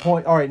get to the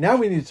point. All right, now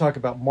we need to talk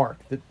about Mark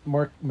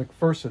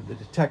McPherson, the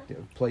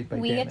detective, played by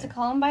Dana. We get to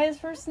call him by his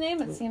first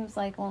name? It seems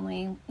like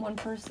only one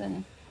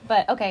person.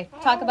 But, okay,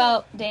 talk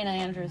about Dana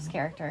Andrews'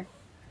 character.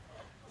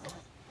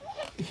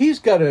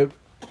 He's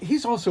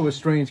also a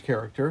strange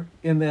character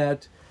in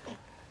that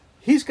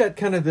he's got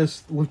kind of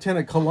this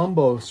Lieutenant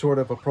Columbo sort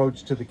of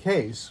approach to the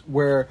case,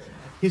 where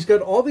he's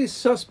got all these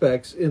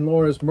suspects in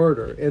Laura's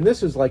murder, and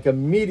this is like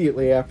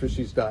immediately after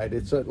she's died.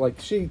 It's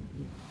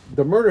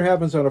the murder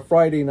happens on a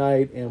Friday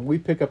night, and we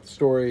pick up the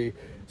story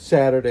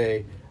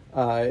Saturday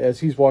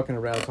as he's walking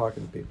around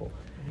talking to people.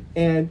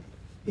 And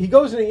he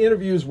goes and he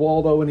interviews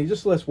Waldo, and he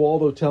just lets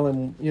Waldo tell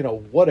him,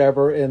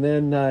 whatever. And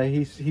then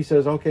he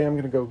says, okay, I'm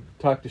going to go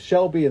talk to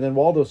Shelby. And then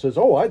Waldo says,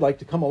 oh, I'd like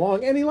to come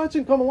along. And he lets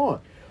him come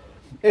along.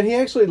 And he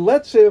actually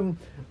lets him,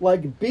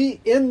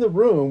 be in the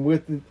room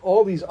with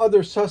all these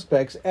other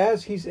suspects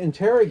as he's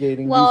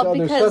interrogating these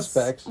other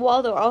suspects.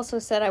 Waldo also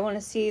said, I want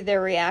to see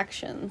their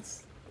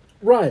reactions.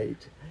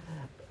 Right.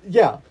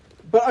 Yeah,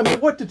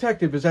 but what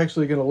detective is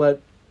actually going to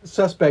let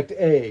suspect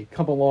A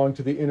come along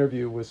to the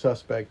interview with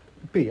suspect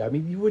B?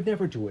 You would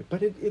never do it,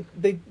 but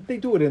they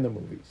do it in the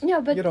movies. No,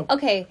 but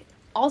okay.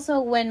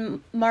 Also,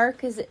 when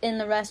Mark is in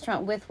the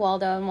restaurant with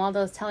Waldo and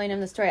Waldo's telling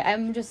him the story,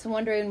 I'm just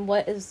wondering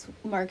what is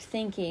Mark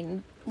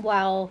thinking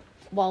while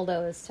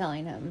Waldo is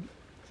telling him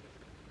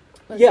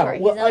the story.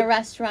 He's in a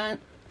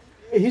restaurant.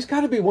 He's got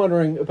to be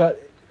wondering about...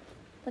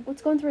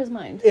 what's going through his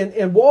mind?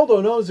 And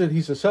Waldo knows that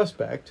he's a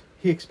suspect.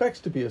 He expects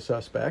to be a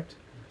suspect,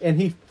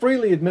 and he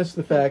freely admits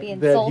the fact that he's...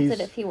 He'd be insulted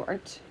if he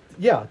weren't.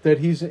 Yeah, that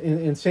he's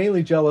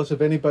insanely jealous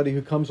of anybody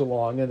who comes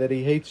along, and that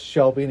he hates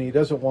Shelby, and he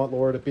doesn't want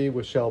Laura to be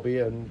with Shelby,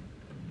 and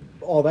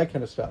all that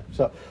kind of stuff.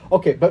 So,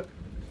 okay, but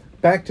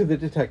back to the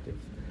detective.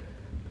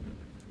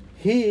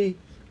 He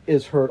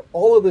has heard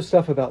all of this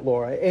stuff about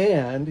Laura,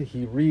 and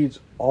he reads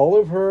all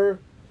of her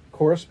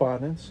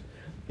correspondence.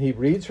 He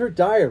reads her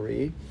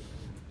diary.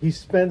 He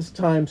spends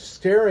time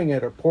staring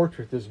at her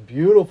portrait, this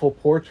beautiful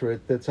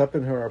portrait that's up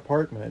in her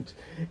apartment,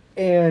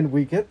 and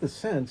we get the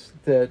sense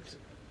that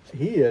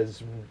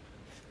he's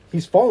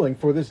falling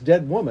for this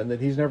dead woman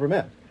that he's never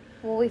met.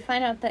 Well, we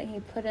find out that he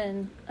put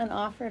in an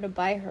offer to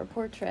buy her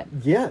portrait.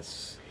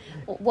 Yes.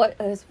 What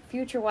his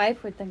future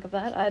wife would think of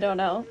that, I don't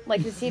know.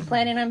 Is he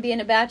planning on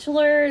being a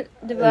bachelor,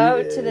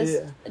 devoted to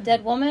this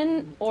dead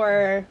woman,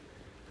 or...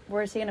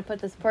 where's he going to put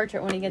this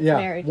portrait when he gets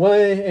married? Well,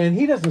 and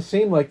he doesn't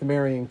seem like the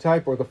marrying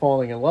type or the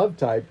falling in love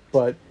type,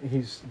 but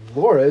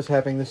Laura is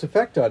having this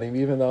effect on him,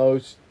 even though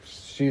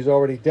she's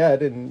already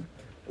dead, and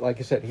like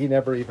I said, he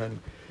never even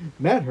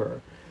met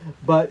her.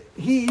 But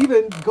he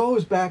even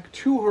goes back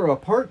to her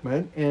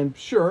apartment, and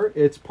sure,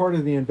 it's part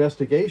of the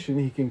investigation.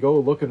 He can go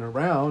looking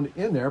around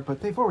in there,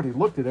 but they've already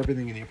looked at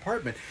everything in the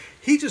apartment.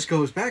 He just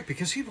goes back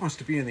because he wants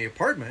to be in the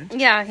apartment.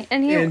 Yeah,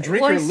 and he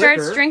drink her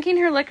starts liquor. drinking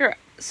her liquor.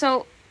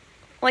 So,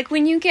 like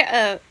when you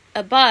get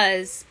a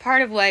buzz,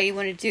 part of why you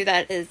want to do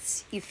that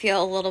is you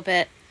feel a little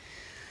bit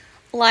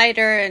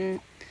lighter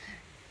and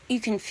you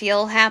can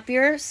feel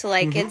happier. So,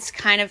 like, it's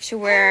kind of to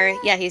where,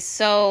 yeah, he's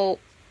so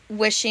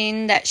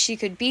wishing that she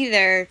could be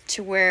there,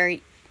 to where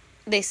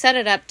they set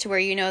it up to where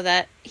you know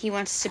that he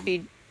wants to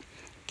be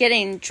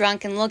getting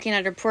drunk and looking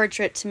at her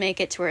portrait to make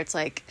it to where it's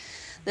like,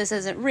 this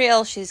isn't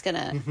real. She's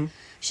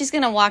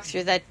gonna walk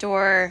through that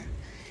door,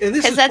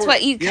 because that's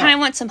what you kind of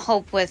want, some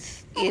hope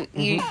with.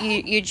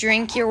 You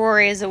drink your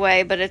worries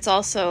away, but it's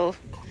also,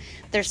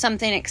 there's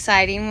something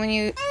exciting when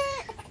you.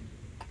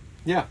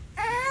 Yeah.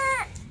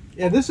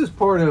 Yeah, this is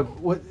part of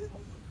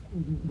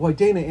why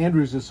Dana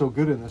Andrews is so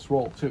good in this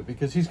role too,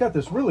 because he's got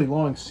this really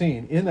long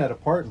scene in that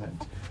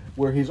apartment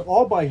where he's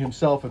all by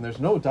himself and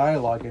there's no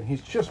dialogue, and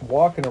he's just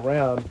walking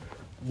around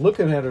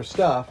looking at her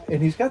stuff,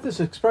 and he's got this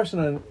expression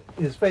on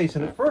his face,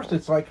 and at first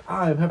it's like,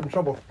 I'm having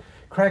trouble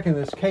cracking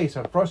this case,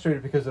 I'm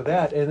frustrated because of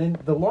that, and then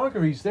the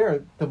longer he's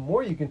there, the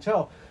more you can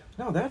tell,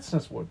 no, that's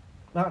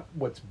not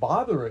what's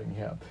bothering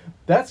him.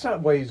 That's not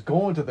why he's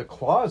going to the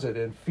closet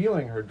and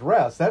feeling her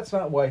dress. That's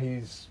not why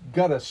he's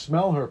got to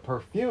smell her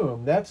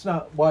perfume. That's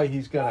not why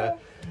he's going to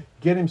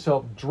get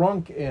himself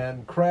drunk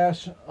and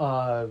crash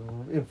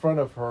in front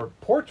of her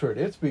portrait.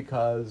 It's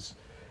because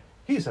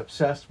he's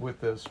obsessed with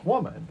this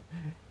woman.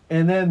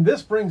 And then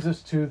this brings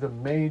us to the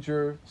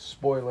major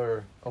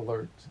spoiler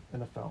alert in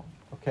the film.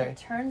 Okay? It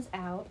turns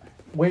out.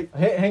 Wait,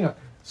 hang on.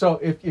 So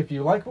if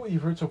you like what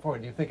you've heard so far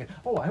and you're thinking,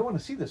 oh, I want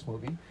to see this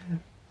movie.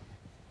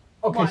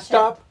 Okay,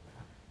 stop.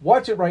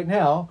 Watch it right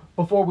now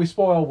before we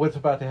spoil what's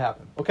about to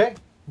happen. Okay?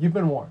 You've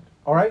been warned.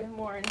 All right? Been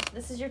warned.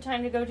 This is your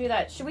time to go do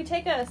that. Should we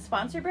take a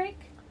sponsor break?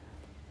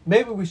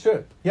 Maybe we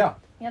should. Yeah.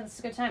 Yeah, this is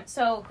a good time.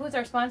 So, who's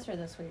our sponsor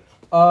this week?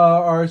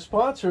 Our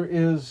sponsor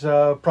is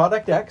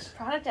Product X.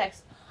 Product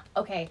X.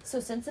 Okay, so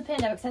since the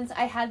pandemic, since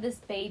I had this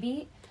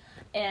baby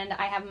and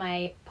I have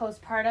my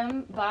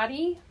postpartum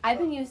body, I've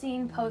been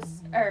using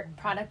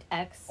Product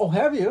X. Oh,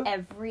 have you?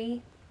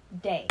 Every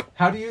day.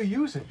 How do you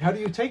use it? How do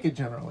you take it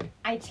generally?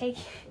 I take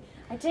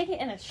it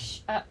in a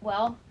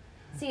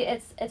see,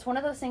 it's one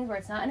of those things where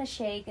it's not in a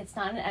shake, it's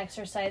not an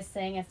exercise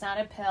thing, it's not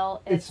a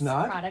pill, it's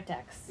not Product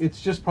X.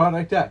 It's just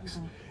Product X.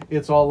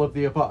 It's all of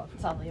the above.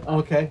 It's all of the above.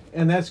 Okay,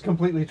 and that's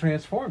completely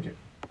transformed you.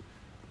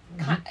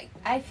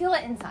 I feel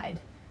it inside.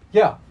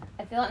 Yeah.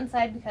 I feel it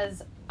inside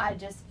because I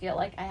just feel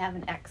like I have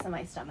an X in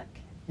my stomach.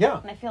 Yeah.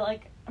 And I feel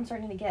like I'm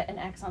starting to get an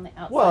X on the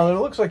outside. Well, it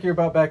looks like you're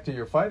about back to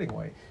your fighting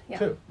weight,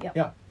 too. Yep.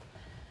 Yeah.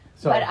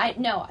 So.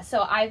 But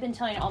so I've been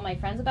telling all my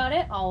friends about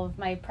it, all of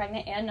my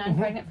pregnant and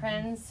non-pregnant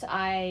friends.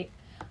 I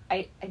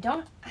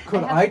don't.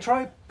 Could I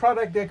try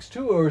Product X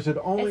too, or is it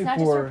only it's not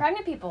just for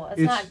pregnant people.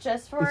 It's not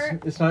just for.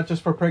 It's not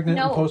just for pregnant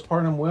and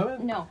postpartum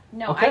women. No.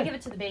 Okay. I give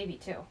it to the baby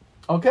too.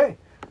 Okay.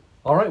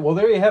 All right. Well,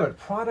 there you have it.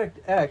 Product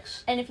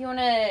X. And if you want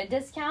a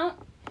discount,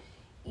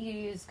 you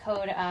use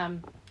code.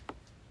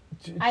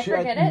 I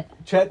forget it.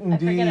 Chet and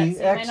D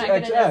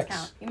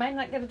XXX. You might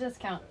not get a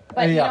discount,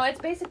 but it's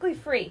basically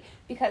free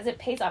because it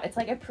pays off. It's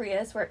like a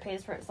Prius where it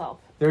pays for itself.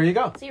 There you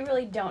go. So you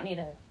really don't need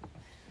it.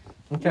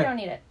 Okay. You don't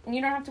need it, and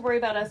you don't have to worry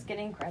about us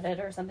getting credit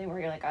or something where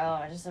you're like,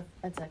 oh, it's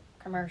a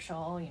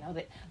commercial,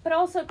 But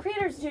also,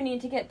 creators do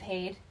need to get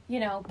paid,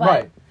 But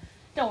right.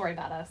 Don't worry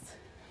about us.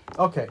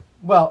 Okay.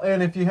 Well,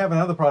 and if you have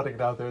another product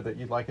out there that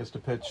you'd like us to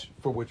pitch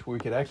for which we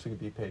could actually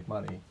be paid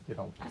money,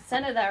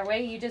 Send it our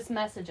way. You just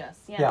message us.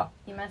 Yeah.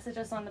 You message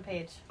us on the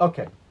page.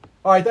 Okay.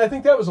 All right. I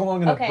think that was a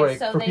long enough break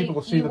for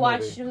people to see the movie. You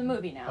watch the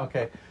movie now.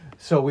 Okay.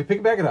 So we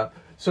pick it up.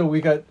 So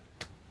we got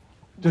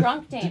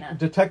drunk Dana.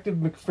 Detective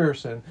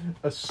McPherson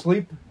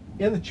asleep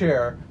in the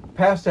chair,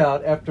 passed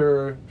out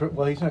after.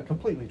 Well, he's not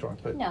completely drunk,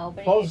 but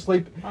falls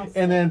asleep.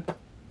 And then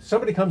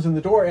somebody comes in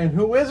the door, and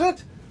who is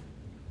it?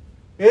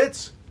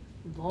 It's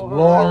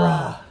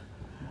Laura.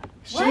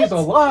 She's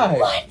alive.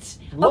 What?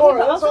 Laura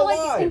but also, is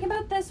alive. Think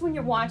about this when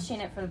you're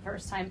watching it for the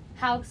first time.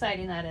 How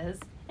exciting that is.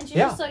 And she's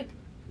just like,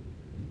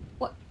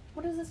 what?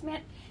 What is this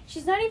man?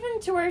 She's not even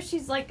to where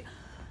she's like.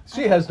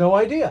 She has no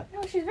idea.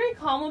 No, she's very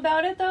calm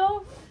about it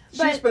though.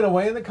 She's been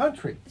away in the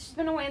country.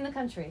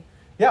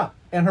 Yeah,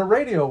 and her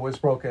radio was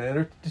broken,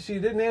 and she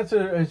didn't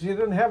answer. She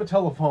didn't have a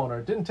telephone,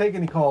 or didn't take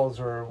any calls,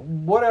 or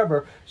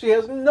whatever. She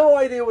has no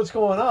idea what's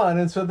going on,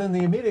 and so then the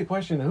immediate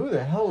question: who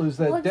the hell is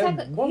that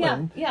dead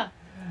woman? Yeah.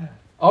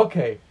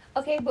 Okay,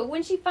 but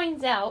when she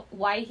finds out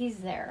why he's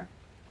there,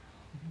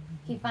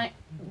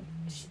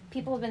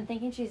 people have been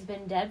thinking she's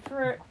been dead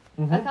for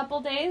a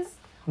couple days.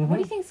 Mm-hmm. What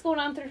do you think's going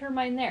on through her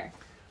mind there?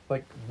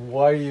 Like,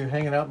 why are you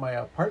hanging out in my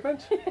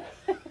apartment?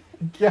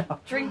 Yeah.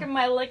 Drinking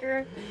my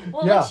liquor.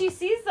 Well, when she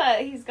sees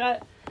that,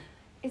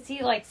 is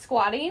he like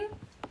squatting?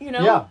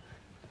 Yeah.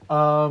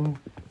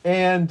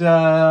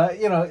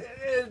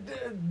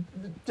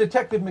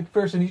 Detective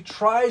McPherson, he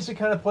tries to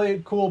kind of play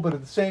it cool, but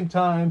at the same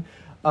time,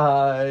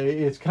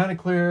 It's kind of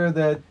clear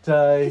that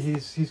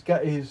he's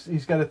got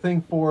a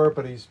thing for it,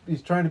 but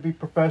he's trying to be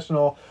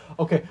professional.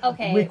 Okay.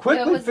 We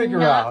quickly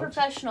figure out. It was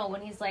not professional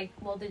when he's like,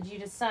 "Well, did you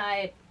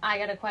decide? I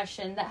got a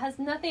question that has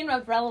nothing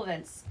of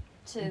relevance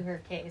to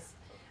her case.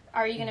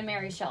 Are you going to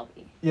marry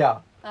Shelby?" Yeah.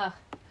 Ugh.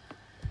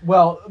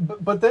 Well,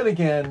 but then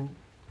again,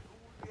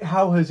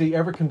 how has he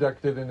ever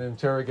conducted an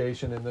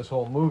interrogation in this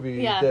whole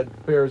movie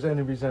that bears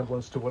any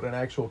resemblance to what an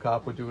actual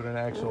cop would do in an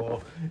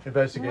actual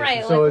investigation?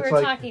 Right, so like it's we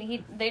were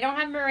talking, they don't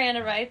have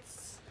Miranda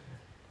rights.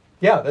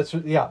 Yeah,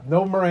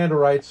 no Miranda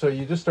rights. So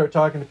you just start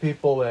talking to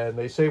people, and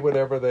they say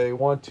whatever they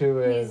want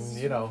to, and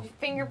He's you know,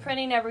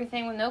 fingerprinting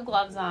everything with no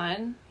gloves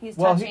on. He's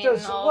well, touching he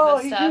does. all Well,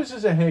 this he stuff.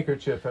 uses a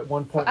handkerchief at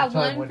one point in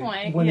time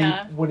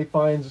when he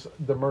finds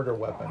the murder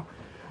weapon.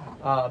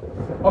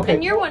 Okay,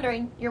 and you're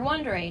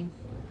wondering,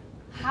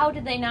 how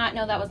did they not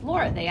know that was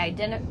Laura?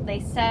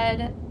 They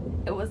said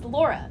it was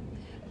Laura.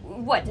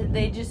 What, did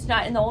they just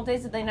not, in the old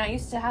days, did they not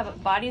used to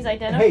have bodies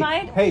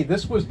identified? Hey,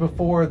 this was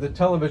before the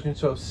television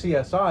show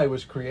CSI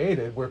was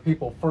created, where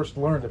people first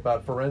learned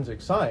about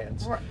forensic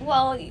science.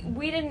 Well,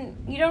 you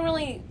don't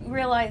really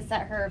realize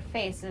that her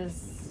face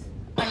is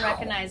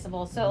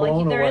unrecognizable. So,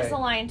 like, there is a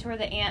line to where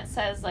the aunt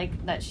says,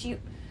 like, that she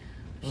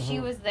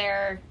was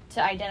there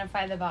to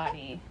identify the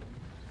body.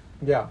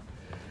 Yeah.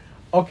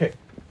 Okay.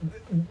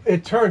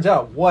 It turns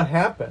out what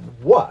happened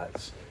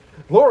was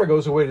Laura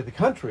goes away to the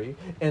country,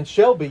 and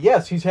Shelby,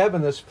 yes, he's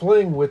having this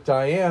fling with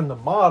Diane, the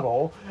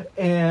model,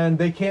 and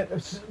they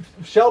can't.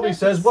 Shelby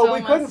says, well,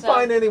 we couldn't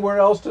find anywhere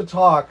else to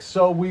talk,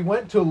 so we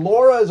went to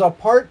Laura's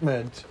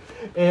apartment,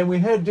 and we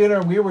had dinner,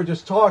 and we were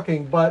just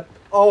talking, but,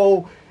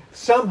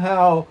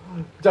 somehow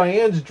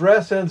Diane's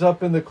dress ends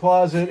up in the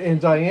closet,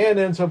 and Diane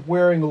ends up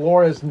wearing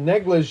Laura's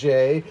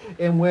negligee,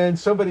 and when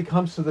somebody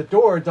comes to the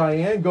door,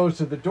 Diane goes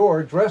to the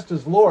door dressed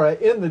as Laura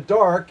in the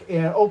dark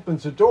and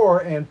opens the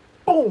door, and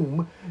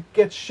boom,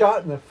 gets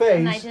shot in the face.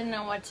 And I didn't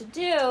know what to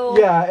do.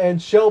 Yeah,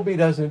 and Shelby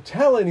doesn't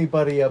tell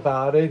anybody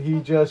about it. He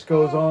just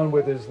goes on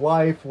with his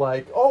life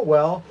like, oh,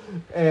 well,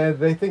 and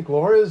they think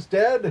Laura's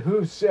dead.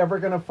 Who's ever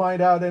going to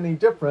find out any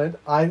different?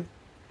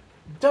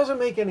 Doesn't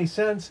make any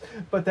sense,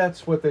 but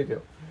that's what they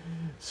do.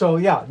 So,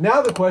 yeah,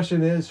 now the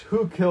question is,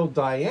 who killed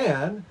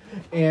Diane?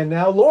 And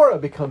now Laura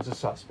becomes a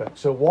suspect.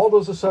 So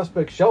Waldo's a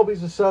suspect,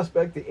 Shelby's a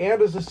suspect, the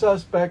aunt is a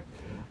suspect,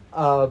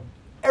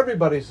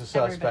 everybody's a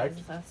suspect. Everybody's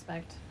a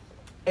suspect.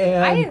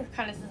 And I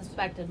kind of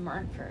suspected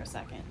Mark for a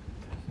second.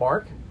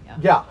 Mark?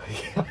 Yeah.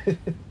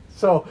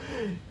 So,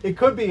 it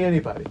could be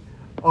anybody.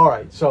 All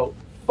right, so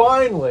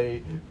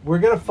finally, we're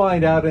going to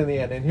find out in the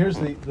end. And here's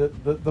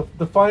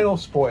the final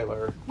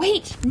spoiler.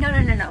 Wait,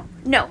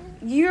 no.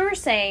 You're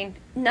saying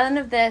none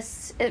of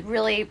this, it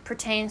really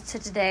pertains to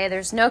today.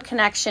 There's no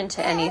connection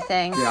to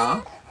anything.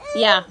 Yeah.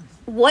 Yeah.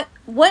 What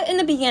in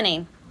the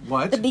beginning?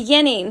 What? The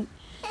beginning,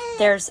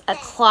 there's a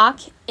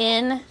clock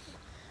in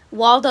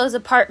Waldo's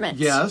apartment.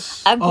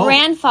 Yes. A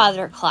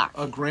grandfather clock.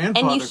 A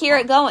grandfather And you hear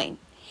clock. it going.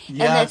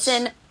 Yes.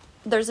 And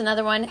there's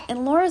another one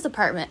in Laura's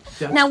apartment.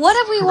 That's now, what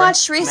have we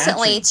watched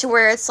recently Magic. to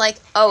where it's like,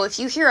 if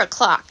you hear a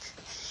clock,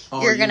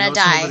 you're going to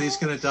die. Somebody's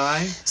going to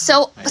die?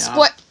 So, Yeah.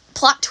 what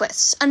plot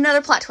twist?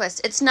 Another plot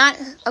twist. It's not,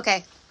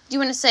 okay, do you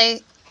want to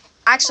say,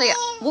 actually,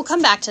 we'll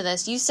come back to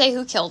this. You say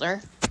who killed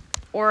her,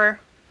 or...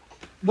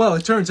 Well,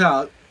 it turns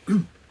out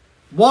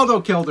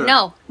Waldo killed her.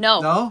 No. No?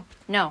 No.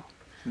 No?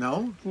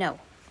 No.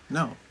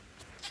 No.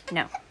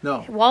 No.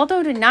 No.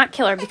 Waldo did not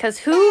kill her, because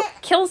who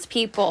kills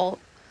people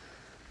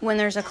when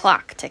there's a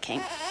clock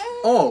ticking?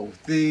 Oh,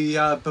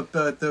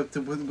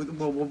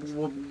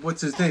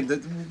 what's his name?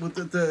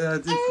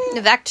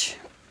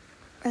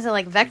 Is it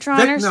like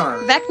Vectron or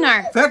something?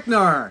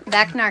 Vecnar.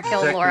 Vecnar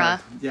killed Laura.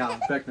 Yeah,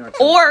 Vecnar.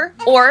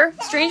 Or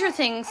Stranger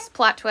Things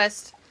plot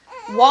twist,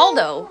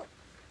 Waldo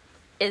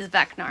is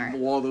Vecnar.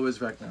 Waldo is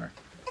Vecnar.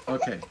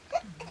 Okay.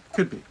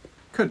 Could be.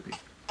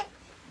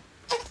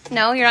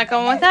 No, you're not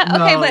going with that?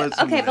 No,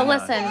 Okay, but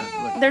listen.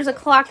 There's a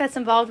clock that's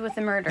involved with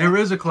the murder. There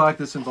is a clock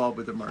that's involved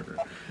with the murder.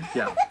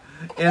 Yeah.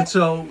 And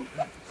so,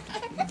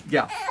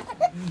 yeah.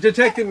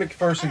 Detective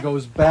McPherson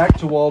goes back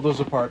to Waldo's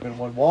apartment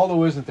when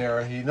Waldo isn't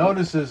there. He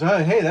notices,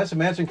 hey, that's a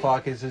matching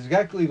clock. It's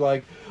exactly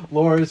like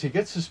Laura's. He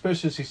gets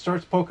suspicious. He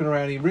starts poking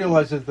around. He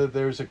realizes that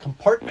there's a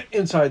compartment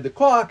inside the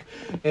clock.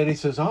 And he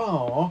says,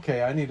 oh,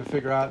 okay, I need to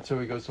figure out. So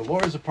he goes to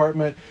Laura's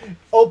apartment,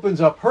 opens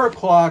up her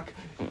clock,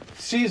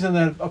 sees in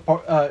that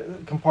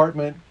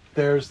compartment,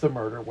 there's the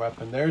murder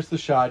weapon. There's the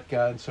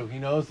shotgun. So he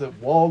knows that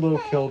Waldo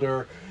killed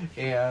her.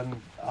 And,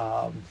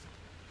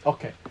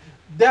 okay.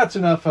 That's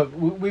enough of,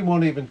 we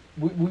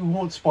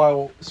won't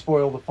spoil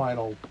the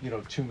final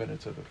 2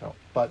 minutes of the film.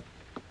 But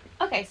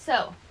okay,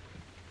 so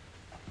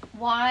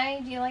why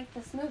do you like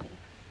this movie?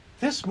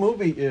 this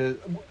movie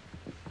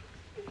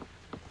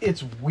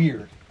it's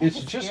weird.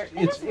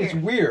 It's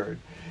weird.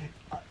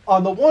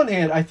 On the one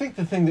hand, I think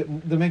the thing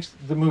that makes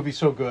the movie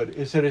so good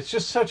is that it's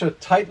just such a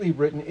tightly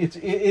written. It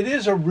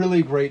is a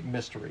really great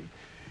mystery,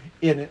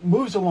 and it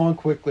moves along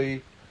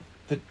quickly.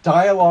 The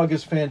dialogue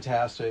is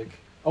fantastic.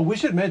 Oh, we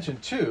should mention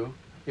too,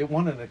 it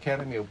won an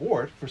Academy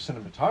Award for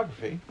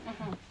cinematography.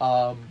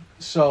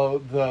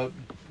 So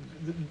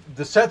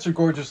the sets are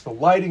gorgeous, the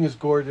lighting is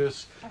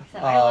gorgeous.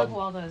 Except I love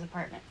Waldo's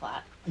apartment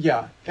flat.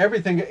 Yeah,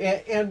 everything,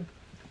 and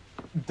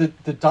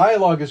the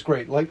dialogue is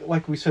great.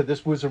 Like we said,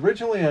 this was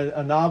originally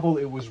a novel.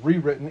 It was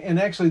rewritten, and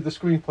actually the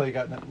screenplay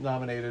got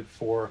nominated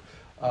for.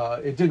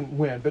 It didn't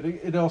win, but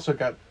it also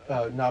got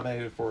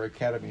nominated for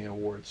Academy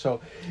Award.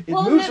 So it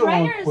moves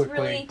along quickly. The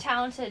writer is really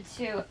talented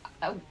too.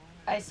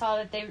 I saw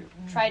that they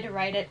tried to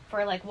write it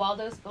for like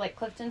Waldo's, like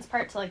Clifton's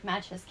part to like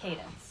match his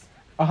cadence.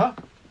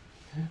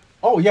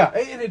 Oh yeah,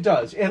 and it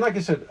does. And like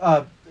I said,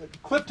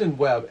 Clifton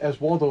Webb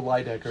as Waldo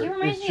Lydecker. He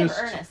reminds me of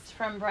Ernest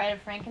from Bride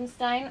of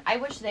Frankenstein. I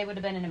wish they would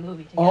have been in a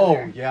movie together.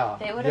 Oh yeah,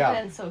 they would have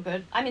been so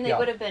good. I mean, they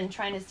would have been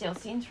trying to steal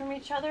scenes from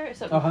each other,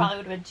 so it probably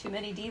would have been too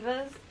many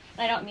divas. And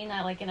I don't mean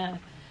that like in a,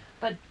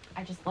 but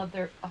I just love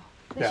their. Oh,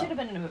 they should have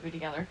been in a movie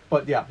together.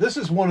 But yeah, this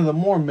is one of the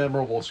more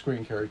memorable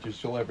screen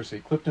characters you'll ever see.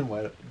 Clifton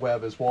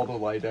Webb as Waldo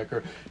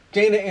Lydecker.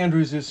 Dana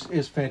Andrews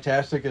is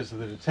fantastic as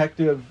the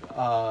detective.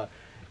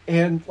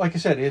 And like I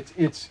said,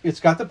 it's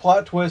got the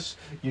plot twists.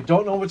 You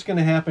don't know what's going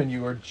to happen.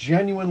 You are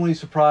genuinely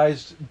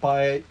surprised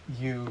by it.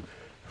 You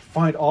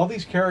find all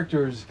these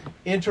characters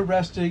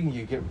interesting.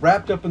 You get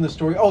wrapped up in the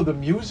story. Oh, the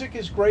music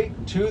is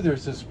great too.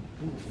 There's this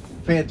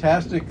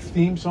fantastic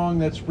theme song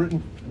that's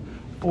written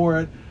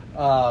for it.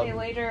 They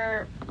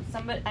later,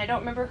 I don't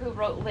remember who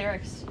wrote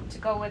lyrics to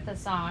go with the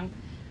song.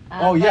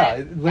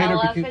 Later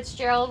Ella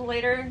Fitzgerald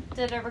later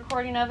did a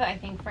recording of it. I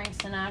think Frank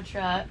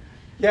Sinatra.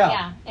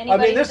 Yeah.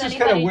 Anybody this is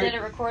kind of weird. Did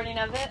a recording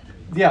of it?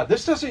 Yeah,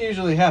 this doesn't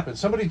usually happen.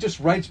 Somebody just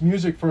writes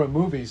music for a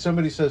movie.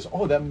 Somebody says,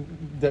 "Oh,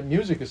 that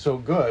music is so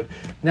good.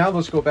 Now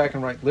let's go back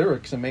and write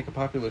lyrics and make a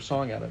popular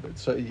song out of it."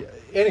 So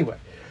anyway,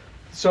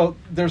 so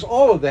there's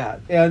all of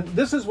that, and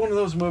this is one of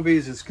those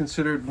movies. It's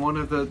considered one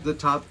of the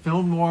top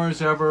film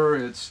noirs ever.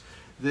 It's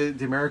the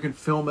American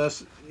Film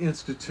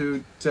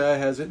Institute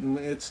has it in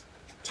its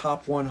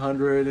top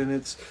 100, and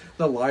it's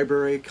the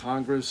Library of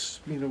Congress,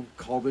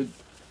 called it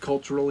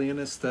culturally and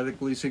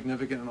aesthetically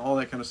significant and all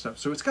that kind of stuff.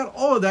 So it's got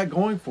all of that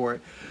going for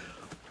it.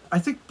 I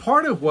think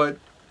part of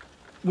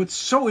what's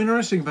so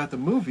interesting about the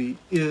movie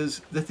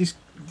is that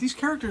these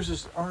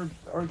characters are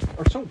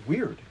so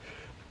weird.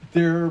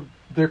 They're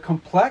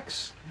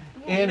complex,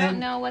 and you don't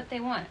know what they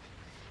want.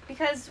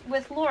 Because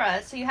with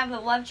Laura, so you have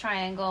the love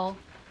triangle,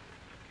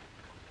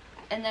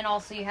 and then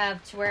also you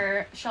have to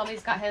where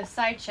Shelby's got his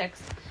side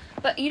chicks,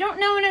 but you don't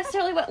know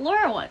necessarily what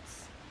Laura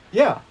wants.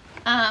 Yeah.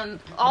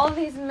 All of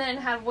these men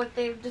have what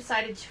they've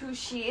decided who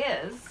she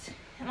is,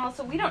 and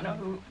also we don't know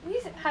who.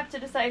 We have to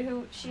decide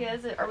who she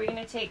is. Are we going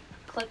to take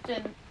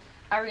Clifton?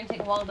 Are we going to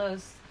take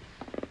Waldo's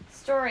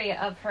story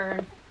of her,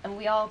 and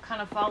we all kind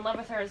of fall in love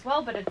with her as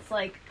well? But it's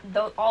like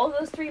all of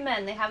those three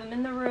men, they have them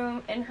in the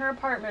room in her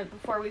apartment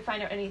before we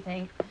find out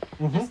anything,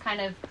 just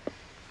kind of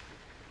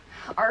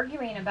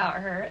arguing about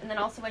her. And then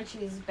also when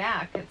she's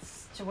back,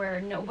 it's to where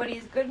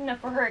nobody's good enough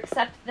for her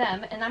except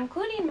them, and I'm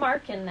including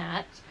Mark in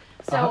that.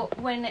 So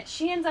when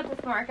she ends up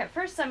with Mark, at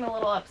first I'm a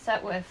little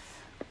upset with,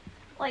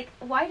 like,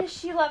 why does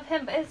she love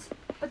him?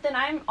 But then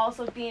I'm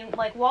also being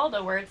like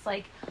Waldo, where it's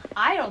like,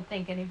 I don't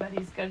think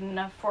anybody's good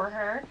enough for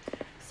her.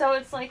 So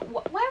it's like,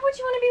 why would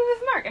you want to be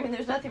with Mark? I mean,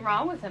 there's nothing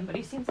wrong with him, but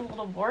he seems a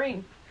little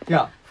boring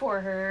for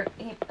her.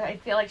 I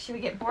feel like she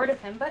would get bored of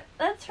him, but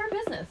that's her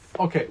business.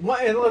 Okay, well,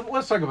 and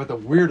let's talk about the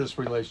weirdest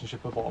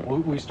relationship of all.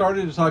 We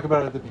started to talk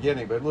about it at the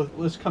beginning, but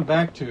let's come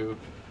back to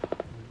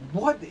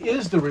what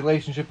is the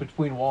relationship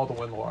between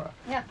Waldo and Laura?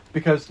 Yeah.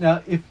 Because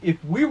now,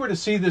 if we were to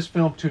see this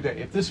film today,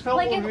 if this film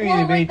were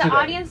being made today, the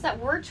audience that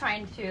we're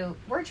trying to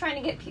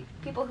get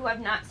people who have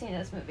not seen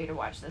this movie to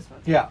watch this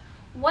movie. Yeah.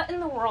 What in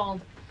the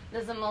world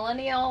does a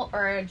millennial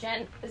or a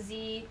Gen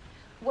Z,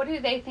 what do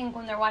they think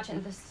when they're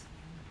watching this?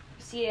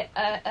 See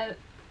a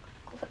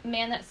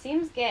man that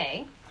seems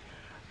gay.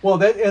 Well,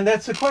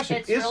 that's the question.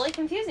 It's really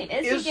confusing.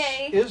 Is he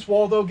gay? Is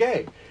Waldo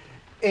gay?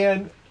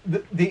 And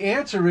the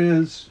answer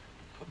is,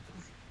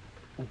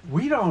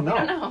 we don't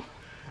know.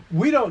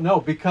 We don't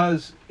know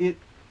because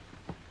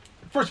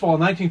first of all,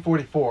 in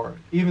 1944,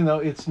 even though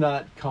it's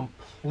not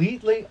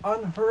completely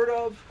unheard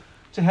of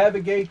to have a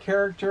gay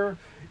character,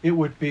 it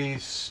would be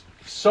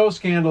so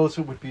scandalous.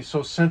 It would be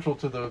so central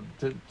to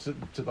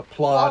the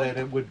plot, and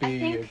it would be. I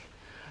think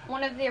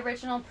one of the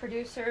original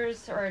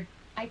producers, or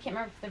I can't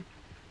remember if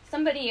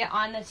somebody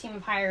on the team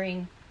of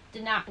hiring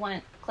did not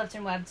want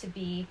Clifton Webb to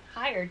be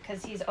hired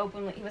because he was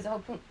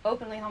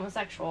openly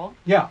homosexual.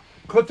 Yeah,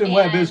 Clifton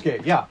Webb is gay.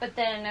 Yeah. But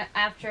then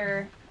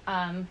after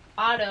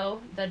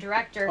Otto, the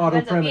director, who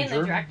ends up being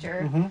the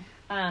director,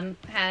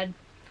 had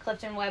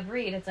Clifton Webb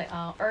read. It's like,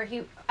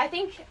 I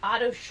think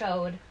Otto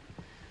showed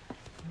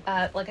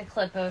like a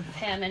clip of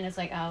him, and it's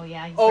like, oh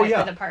yeah, he's right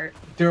for the part.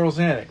 Daryl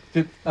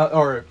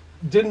Zanuck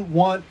didn't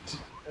want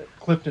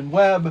Clifton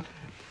Webb.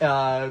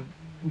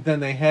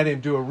 Then they had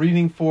him do a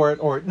reading for it,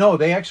 or no,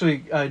 they actually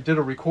did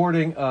a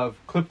recording of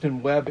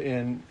Clifton Webb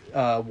in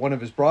one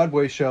of his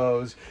Broadway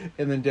shows,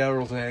 and then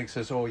Daryl Zanuck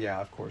says, "Oh yeah,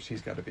 of course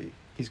he's got to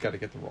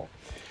get the role."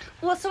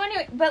 Well, so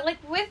anyway, but like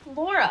with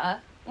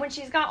Laura, when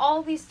she's got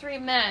all these three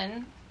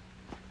men,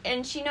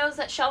 and she knows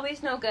that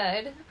Shelby's no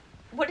good.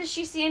 What does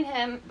she see in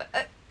him?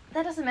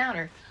 That doesn't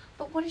matter.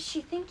 But what is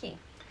she thinking?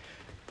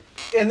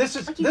 And this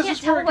is Like, you this can't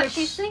is where tell it what gets,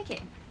 she's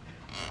thinking.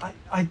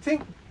 I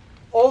think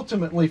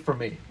ultimately for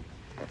me,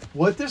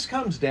 what this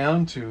comes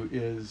down to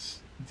is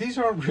these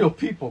aren't real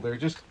people. They're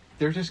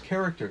just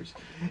characters,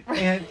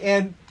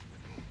 and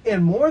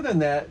more than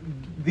that,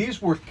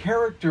 these were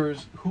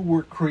characters who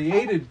were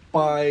created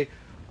by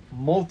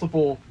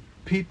multiple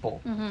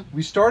people. Mm-hmm.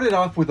 We started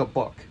off with a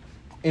book,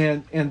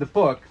 and the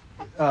book,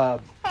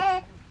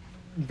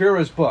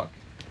 Vera's book.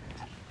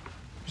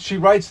 She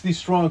writes these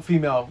strong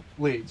female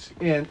leads,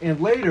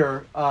 and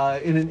later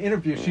in an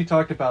interview, she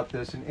talked about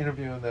this. In an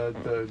interview in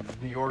the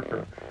New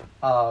Yorker,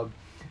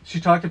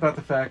 she talked about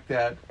the fact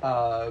that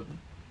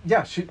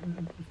she,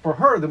 for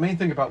her, the main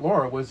thing about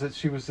Laura was that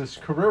she was this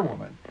career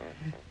woman,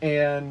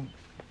 and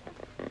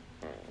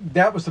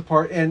that was the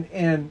part. And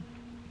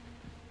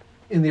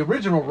in the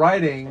original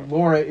writing,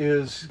 Laura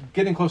is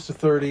getting close to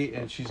 30,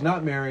 and she's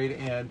not married.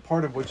 And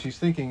part of what she's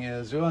thinking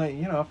is, well,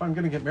 if I'm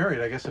going to get married,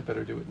 I guess I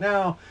better do it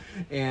now.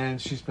 And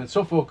she's been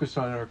so focused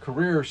on her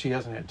career, she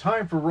hasn't had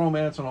time for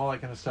romance and all that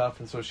kind of stuff.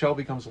 And so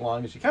Shelby comes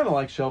along, and she kind of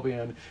likes Shelby,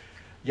 and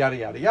yada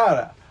yada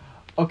yada.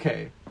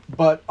 Okay,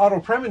 but Otto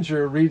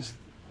Preminger reads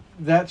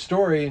that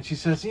story, and she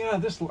says,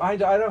 I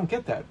don't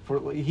get that.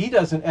 He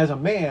doesn't, as a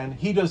man,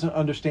 he doesn't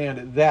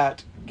understand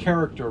that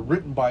character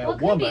written by a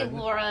woman. Could be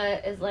Laura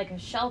is like a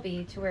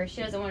Shelby, to where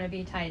she doesn't want to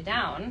be tied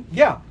down.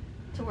 Yeah.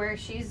 To where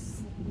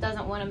she's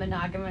doesn't want a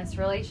monogamous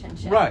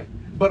relationship. Right.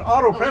 But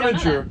Otto But we don't know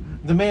Preminger,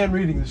 the man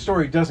reading the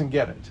story, doesn't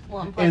get it.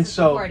 Well, and plus And it's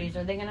so- the 40s.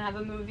 Are they going to have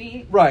a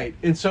movie? Right.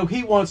 And so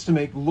he wants to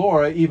make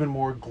Laura even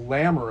more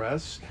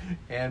glamorous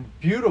and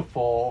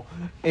beautiful,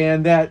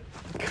 and that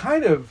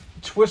kind of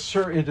twists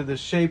her into this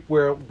shape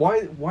where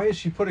why is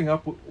she putting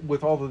up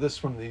with all of this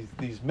from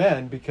these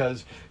men?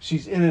 Because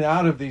she's in and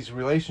out of these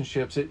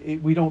relationships.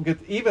 We don't get,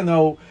 even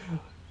though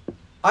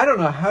I don't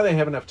know how they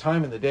have enough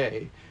time in the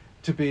day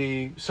to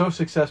be so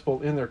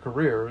successful in their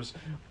careers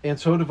and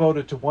so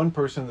devoted to one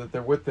person that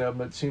they're with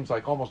them, it seems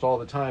like almost all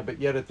the time, but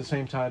yet at the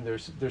same time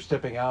they're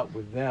stepping out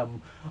with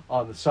them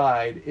on the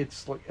side.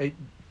 It's like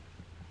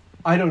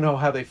I don't know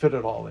how they fit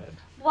it all in.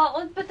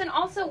 Well, but then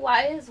also,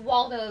 why is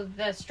Waldo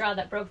the straw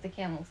that broke the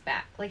camel's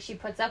back? Like, she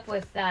puts up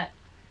with that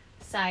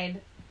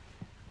side.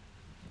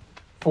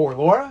 For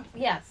Laura?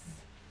 Yes.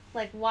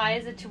 Like, why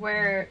is it to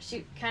where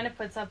she kind of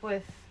puts up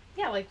with,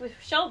 like with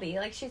Shelby.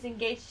 Like, she's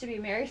engaged to be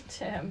married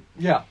to him.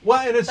 Yeah.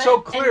 Well, and it's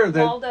so clear and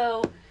that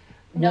Waldo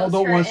knows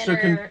Waldo her wants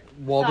to inner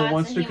Waldo thoughts,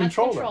 wants and to he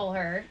control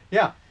her. her.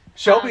 Yeah.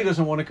 Shelby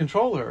doesn't want to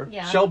control her.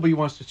 Yeah. Shelby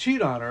wants to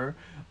cheat on her,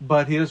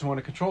 but he doesn't want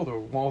to control her.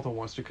 Waldo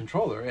wants to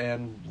control her.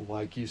 And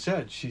like you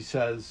said, she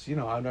says,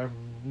 I'm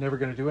never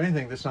going to do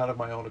anything that's not of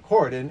my own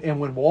accord. And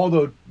when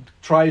Waldo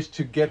tries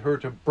to get her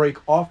to break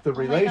off the Oh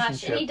my gosh,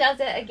 relationship. and he does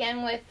it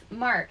again with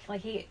Mark.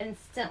 Like, he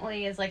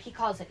instantly is like, he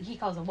calls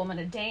a woman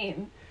a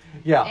dame.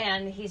 Yeah.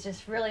 And he's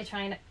just really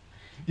trying to...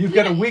 You've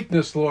got a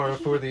weakness, Laura,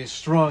 for these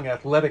strong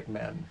athletic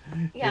men.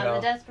 Yeah, the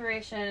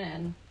desperation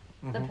and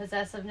the Mhm.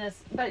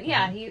 possessiveness. But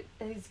yeah,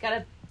 he's got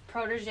a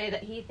protege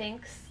that he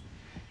thinks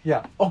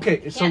Yeah. Okay,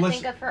 can't so let's...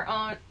 think of her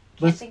own, can't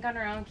let's- think on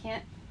her own,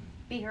 can't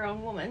be her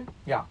own woman.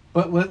 Yeah,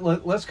 but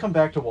let's come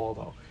back to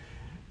Waldo.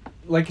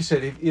 Like you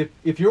said,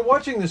 if you're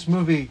watching this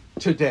movie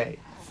today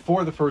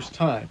for the first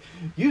time,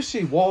 you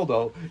see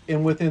Waldo,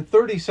 and within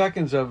 30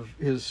 seconds of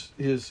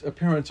his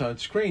appearance on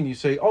screen, you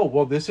say, oh,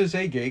 well, this is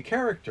a gay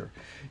character.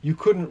 You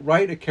couldn't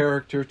write a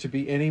character to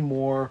be any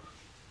more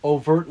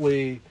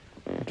overtly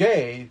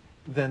gay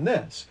than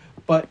this.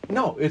 But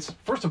no,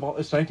 first of all,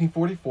 it's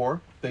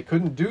 1944. They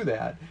couldn't do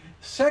that.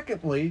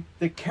 Secondly,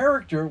 the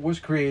character was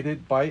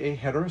created by a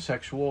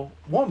heterosexual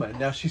woman.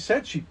 Now, she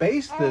said she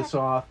based this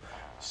off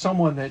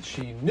someone that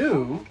she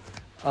knew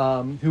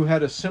who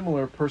had a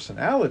similar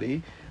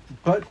personality,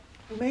 but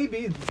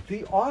maybe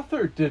the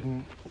author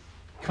didn't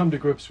come to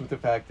grips with the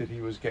fact that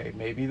he was gay.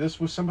 Maybe this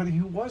was somebody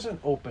who wasn't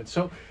open.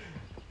 So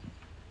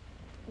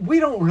we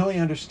don't really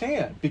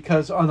understand,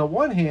 because on the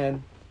one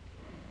hand,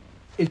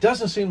 it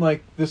doesn't seem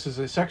like this is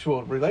a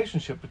sexual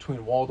relationship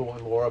between Waldo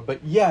and Laura,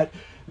 but yet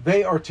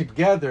they are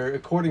together,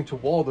 according to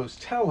Waldo's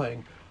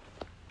telling,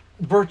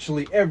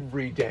 virtually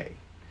every day.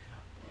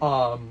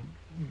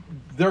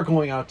 They're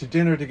going out to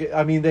dinner together.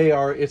 I mean,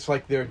 it's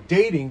like they're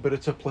dating, but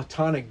it's a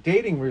platonic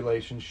dating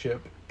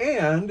relationship.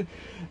 And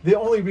the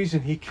only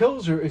reason he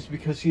kills her is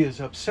because he is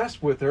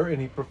obsessed with her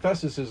and he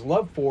professes his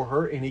love for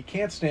her, and he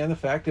can't stand the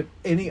fact of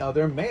any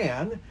other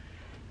man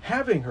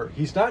having her.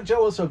 He's not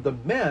jealous of the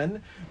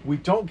men. We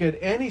don't get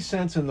any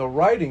sense in the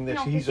writing that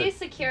No, he's because he's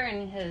secure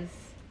in his...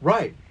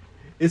 right.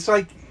 It's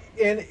like,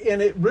 and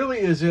it really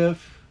is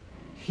if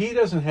he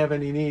doesn't have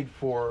any need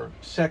for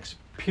sex,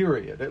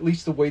 period. At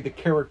least the way the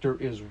character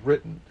is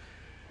written.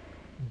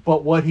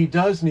 But what he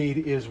does need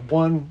is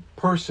one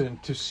person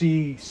to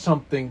see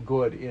something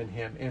good in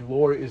him, and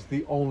Laura is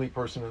the only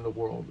person in the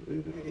world.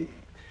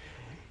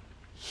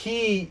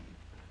 He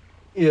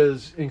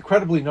is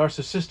incredibly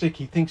narcissistic.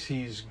 He thinks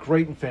he's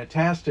great and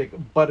fantastic,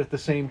 but at the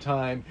same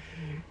time,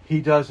 he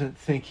doesn't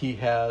think he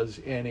has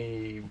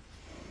any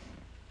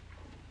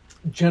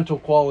gentle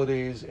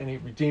qualities, any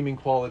redeeming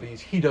qualities.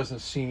 He doesn't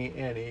see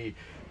any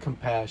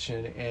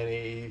compassion,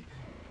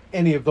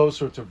 any of those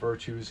sorts of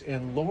virtues.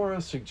 And Laura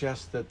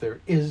suggests that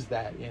there is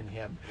that in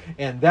him,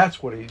 and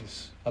that's what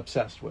he's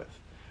obsessed with.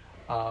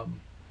 I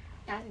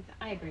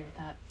agree with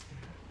that.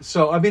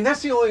 So, I mean,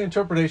 that's the only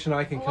interpretation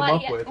I can come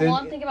up with. Well,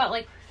 I'm thinking about,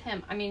 like,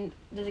 him. I mean,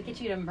 does it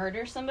get you to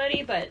murder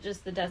somebody? But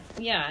just the death,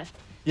 yeah.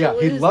 Yeah,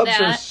 he loves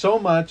her so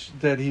much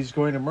that he's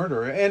going to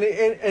murder her.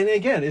 And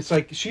again, it's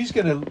like she's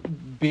going to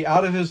be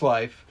out of his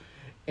life,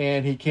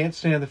 and he can't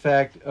stand the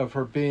fact of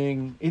her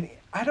being...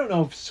 I don't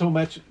know so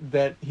much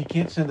that he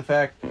can't stand the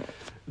fact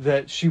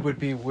that she would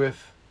be with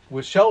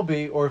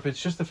Shelby, or if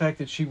it's just the fact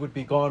that she would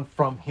be gone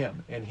from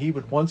him. And he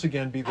would once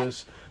again be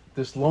this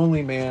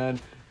lonely man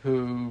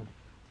who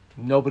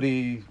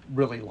nobody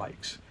really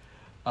likes.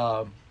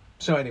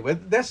 So anyway,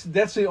 that's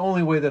the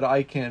only way that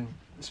I can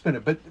spin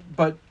it.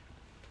 But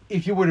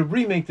if you were to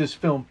remake this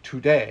film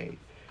today,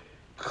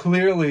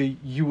 clearly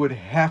you would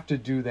have to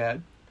do that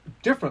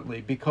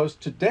differently, because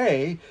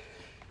today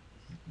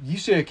you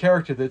see a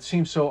character that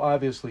seems so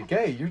obviously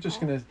gay,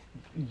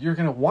 you're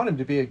gonna want him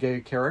to be a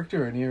gay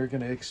character, and you're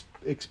gonna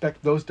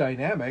expect those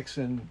dynamics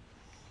and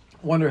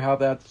wonder how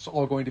that's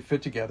all going to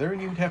fit together,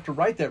 and you would have to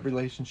write that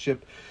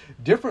relationship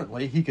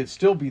differently. He could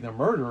still be the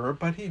murderer,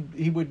 but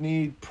he would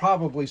need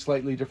probably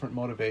slightly different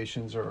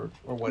motivations or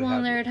what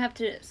have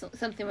you. Well,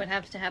 something would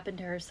have to happen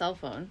to her cell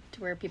phone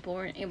to where people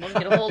weren't able to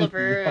get a hold of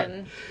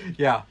her.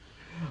 Yeah.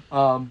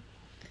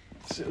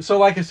 So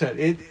like I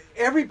said,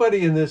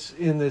 everybody in this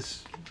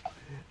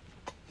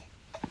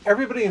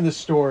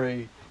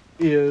story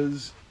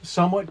is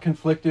somewhat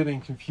conflicted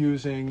and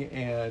confusing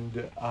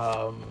and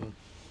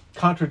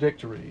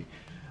contradictory,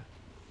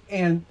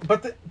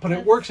 but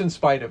it works in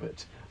spite of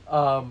it.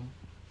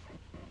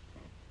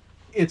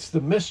 It's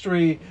the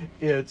mystery,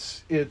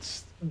 it's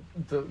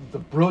the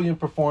brilliant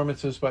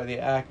performances by the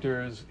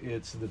actors,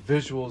 it's the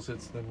visuals,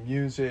 it's the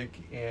music,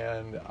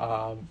 and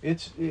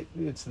it's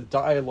the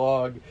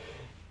dialogue.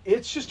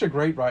 It's just a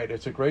great ride.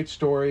 It's a great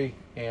story,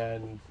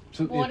 and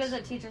what does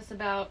it teach us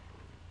about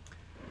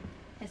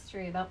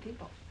history, about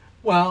people?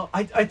 Well,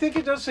 I think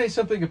it does say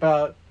something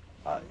about,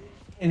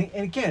 and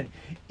again,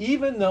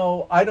 even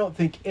though I don't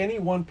think any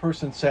one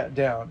person sat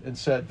down and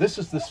said, this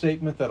is the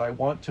statement that I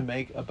want to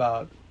make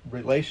about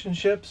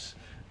relationships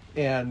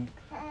and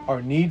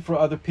our need for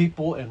other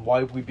people and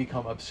why we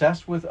become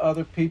obsessed with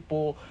other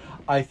people,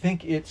 I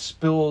think it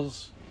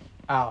spills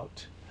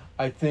out.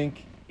 I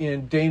think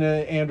in Dana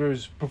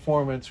Andrews'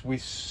 performance, we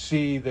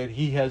see that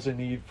he has a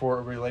need for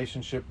a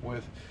relationship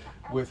with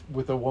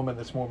a woman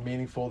that's more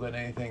meaningful than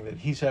anything that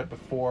he's had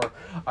before.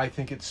 I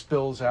think it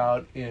spills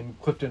out in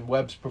Clifton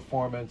Webb's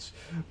performance,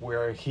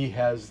 where he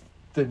has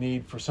the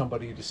need for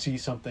somebody to see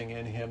something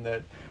in him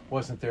that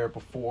wasn't there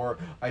before.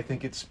 I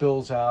think it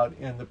spills out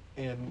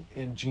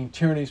in Gene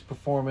Tierney's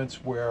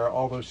performance, where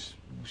although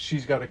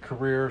she's got a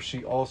career,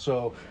 she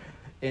also,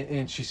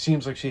 and she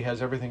seems like she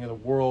has everything in the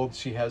world,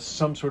 she has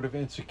some sort of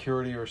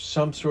insecurity or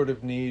some sort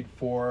of need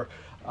for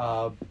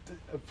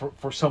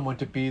someone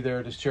to be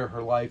there to share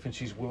her life, and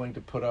she's willing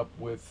to put up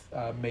with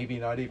maybe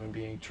not even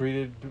being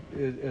treated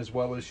as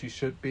well as she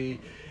should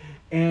be.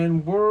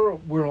 And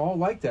we're all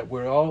like that.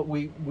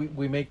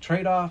 We make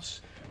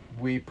trade-offs.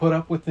 We put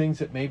up with things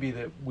that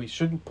we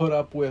shouldn't put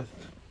up with,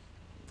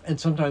 and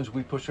sometimes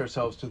we push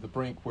ourselves to the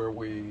brink where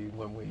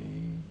when we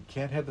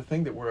can't have the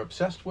thing that we're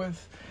obsessed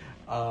with,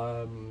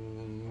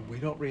 we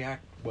don't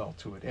react well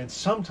to it. And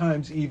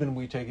sometimes even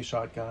we take a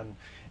shotgun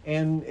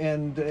and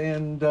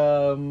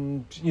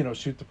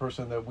shoot the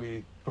person that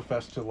we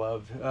profess to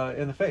love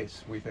in the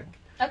face, we think.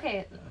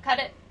 Okay, cut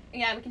it.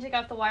 Yeah, we can take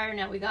off the wire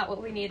now. We got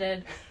what we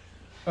needed.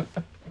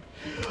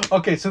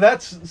 Okay, so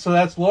that's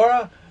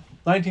Laura,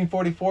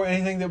 1944.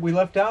 Anything that we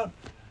left out?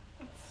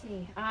 Let's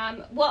see.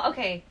 Well,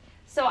 okay.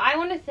 So I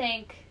want to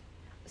thank.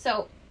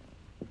 So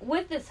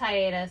with this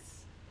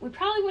hiatus, we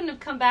probably wouldn't have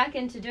come back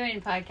into doing a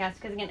podcast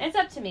because, again, it's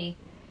up to me,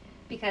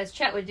 because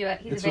Chet would do it.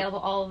 He's available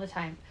all the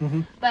time.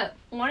 Mm-hmm. But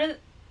one of the,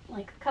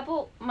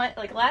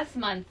 last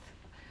month,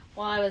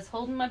 while I was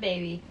holding my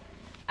baby,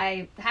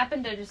 I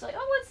happened to just let's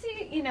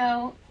see,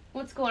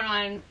 what's going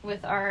on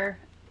with our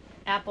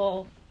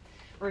Apple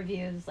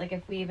reviews,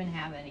 if we even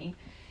have any.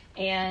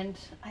 And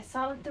I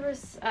saw that there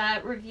was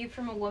a review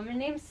from a woman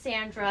named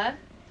Sandra,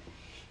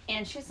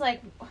 and she's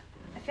like,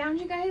 I found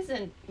you guys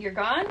and you're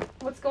gone.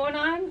 What's going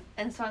on?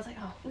 And so I was like,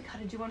 oh, we got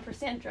to do one for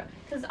Sandra.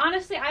 Because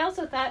honestly, I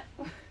also thought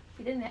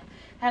we didn't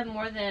have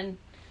more than,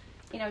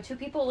 2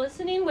 people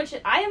listening, which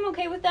I am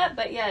okay with that.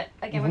 But yet,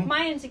 again, with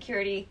my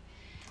insecurity.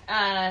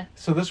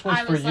 So this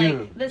one's for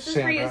you, this is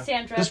Sandra. for you,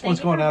 Sandra. This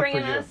one's going out for you.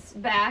 Thank you for bringing us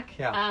back.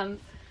 Yeah.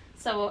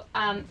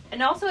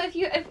 And also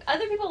if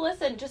other people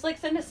listen, just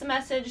send us a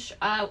message.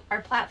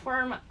 Our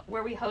platform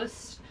where we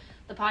host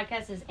the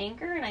podcast is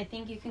Anchor, and I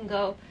think you can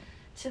go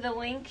to the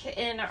link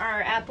in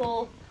our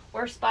Apple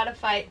or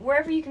Spotify,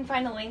 wherever you can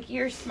find the link.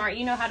 You're smart.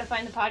 You know how to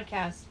find the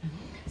podcast.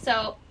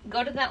 So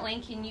go to that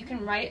link and you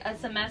can write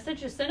us a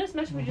message. Just send us a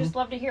message. We just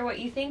love to hear what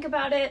you think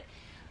about it.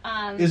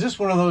 Is this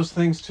one of those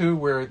things too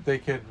where they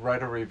could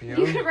write a review?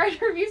 You could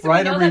write a review so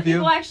we know that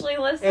people actually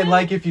listen. And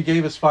like if you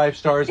gave us 5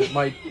 stars, it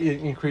might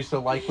increase the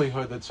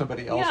likelihood that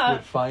somebody else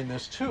would find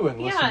this too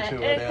and listen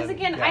to it. Because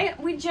again,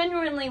 we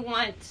genuinely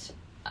want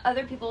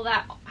other people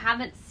that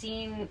haven't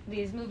seen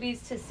these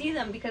movies to see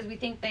them because we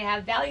think they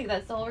have value.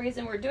 That's the whole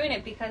reason we're doing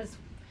it, because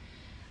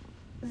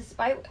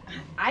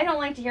I don't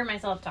like to hear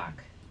myself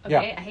talk.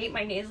 Okay, I hate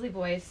my nasally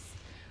voice.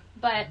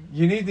 But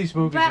you need these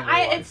movies. But in your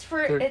life. It's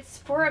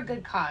for a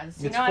good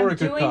cause. It's for a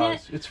good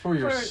cause. It's for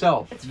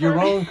yourself. It's your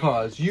own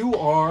cause. You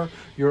are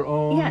your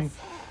own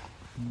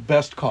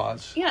best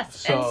cause. Yes.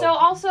 So. And so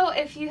also,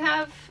 if you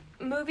have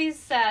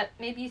movies that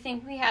maybe you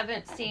think we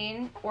haven't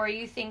seen, or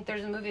you think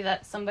there's a movie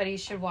that somebody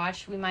should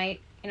watch, we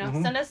might,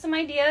 send us some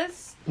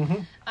ideas.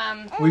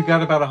 Mm-hmm. We've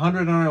got about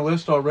 100 on our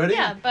list already.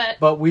 Yeah,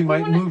 but we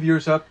might move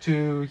yours up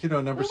to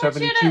number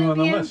 72 on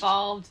the list.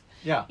 Involved.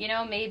 Yeah.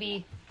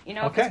 Maybe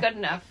if it's good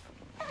enough.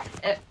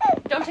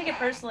 Don't take it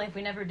personally if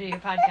we never do your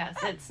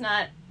podcast. It's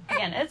not.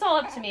 Again, it's all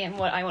up to me and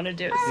what I want to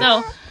do.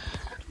 So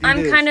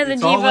I'm kind of the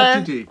diva. All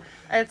up to Dee.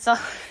 It's all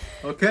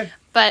okay.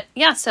 But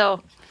yeah,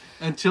 so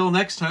until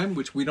next time,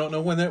 which we don't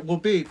know when that will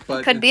be,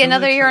 but could be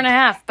another year and a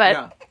half.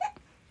 But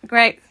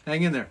great.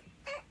 Hang in there.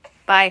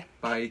 Bye.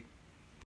 Bye.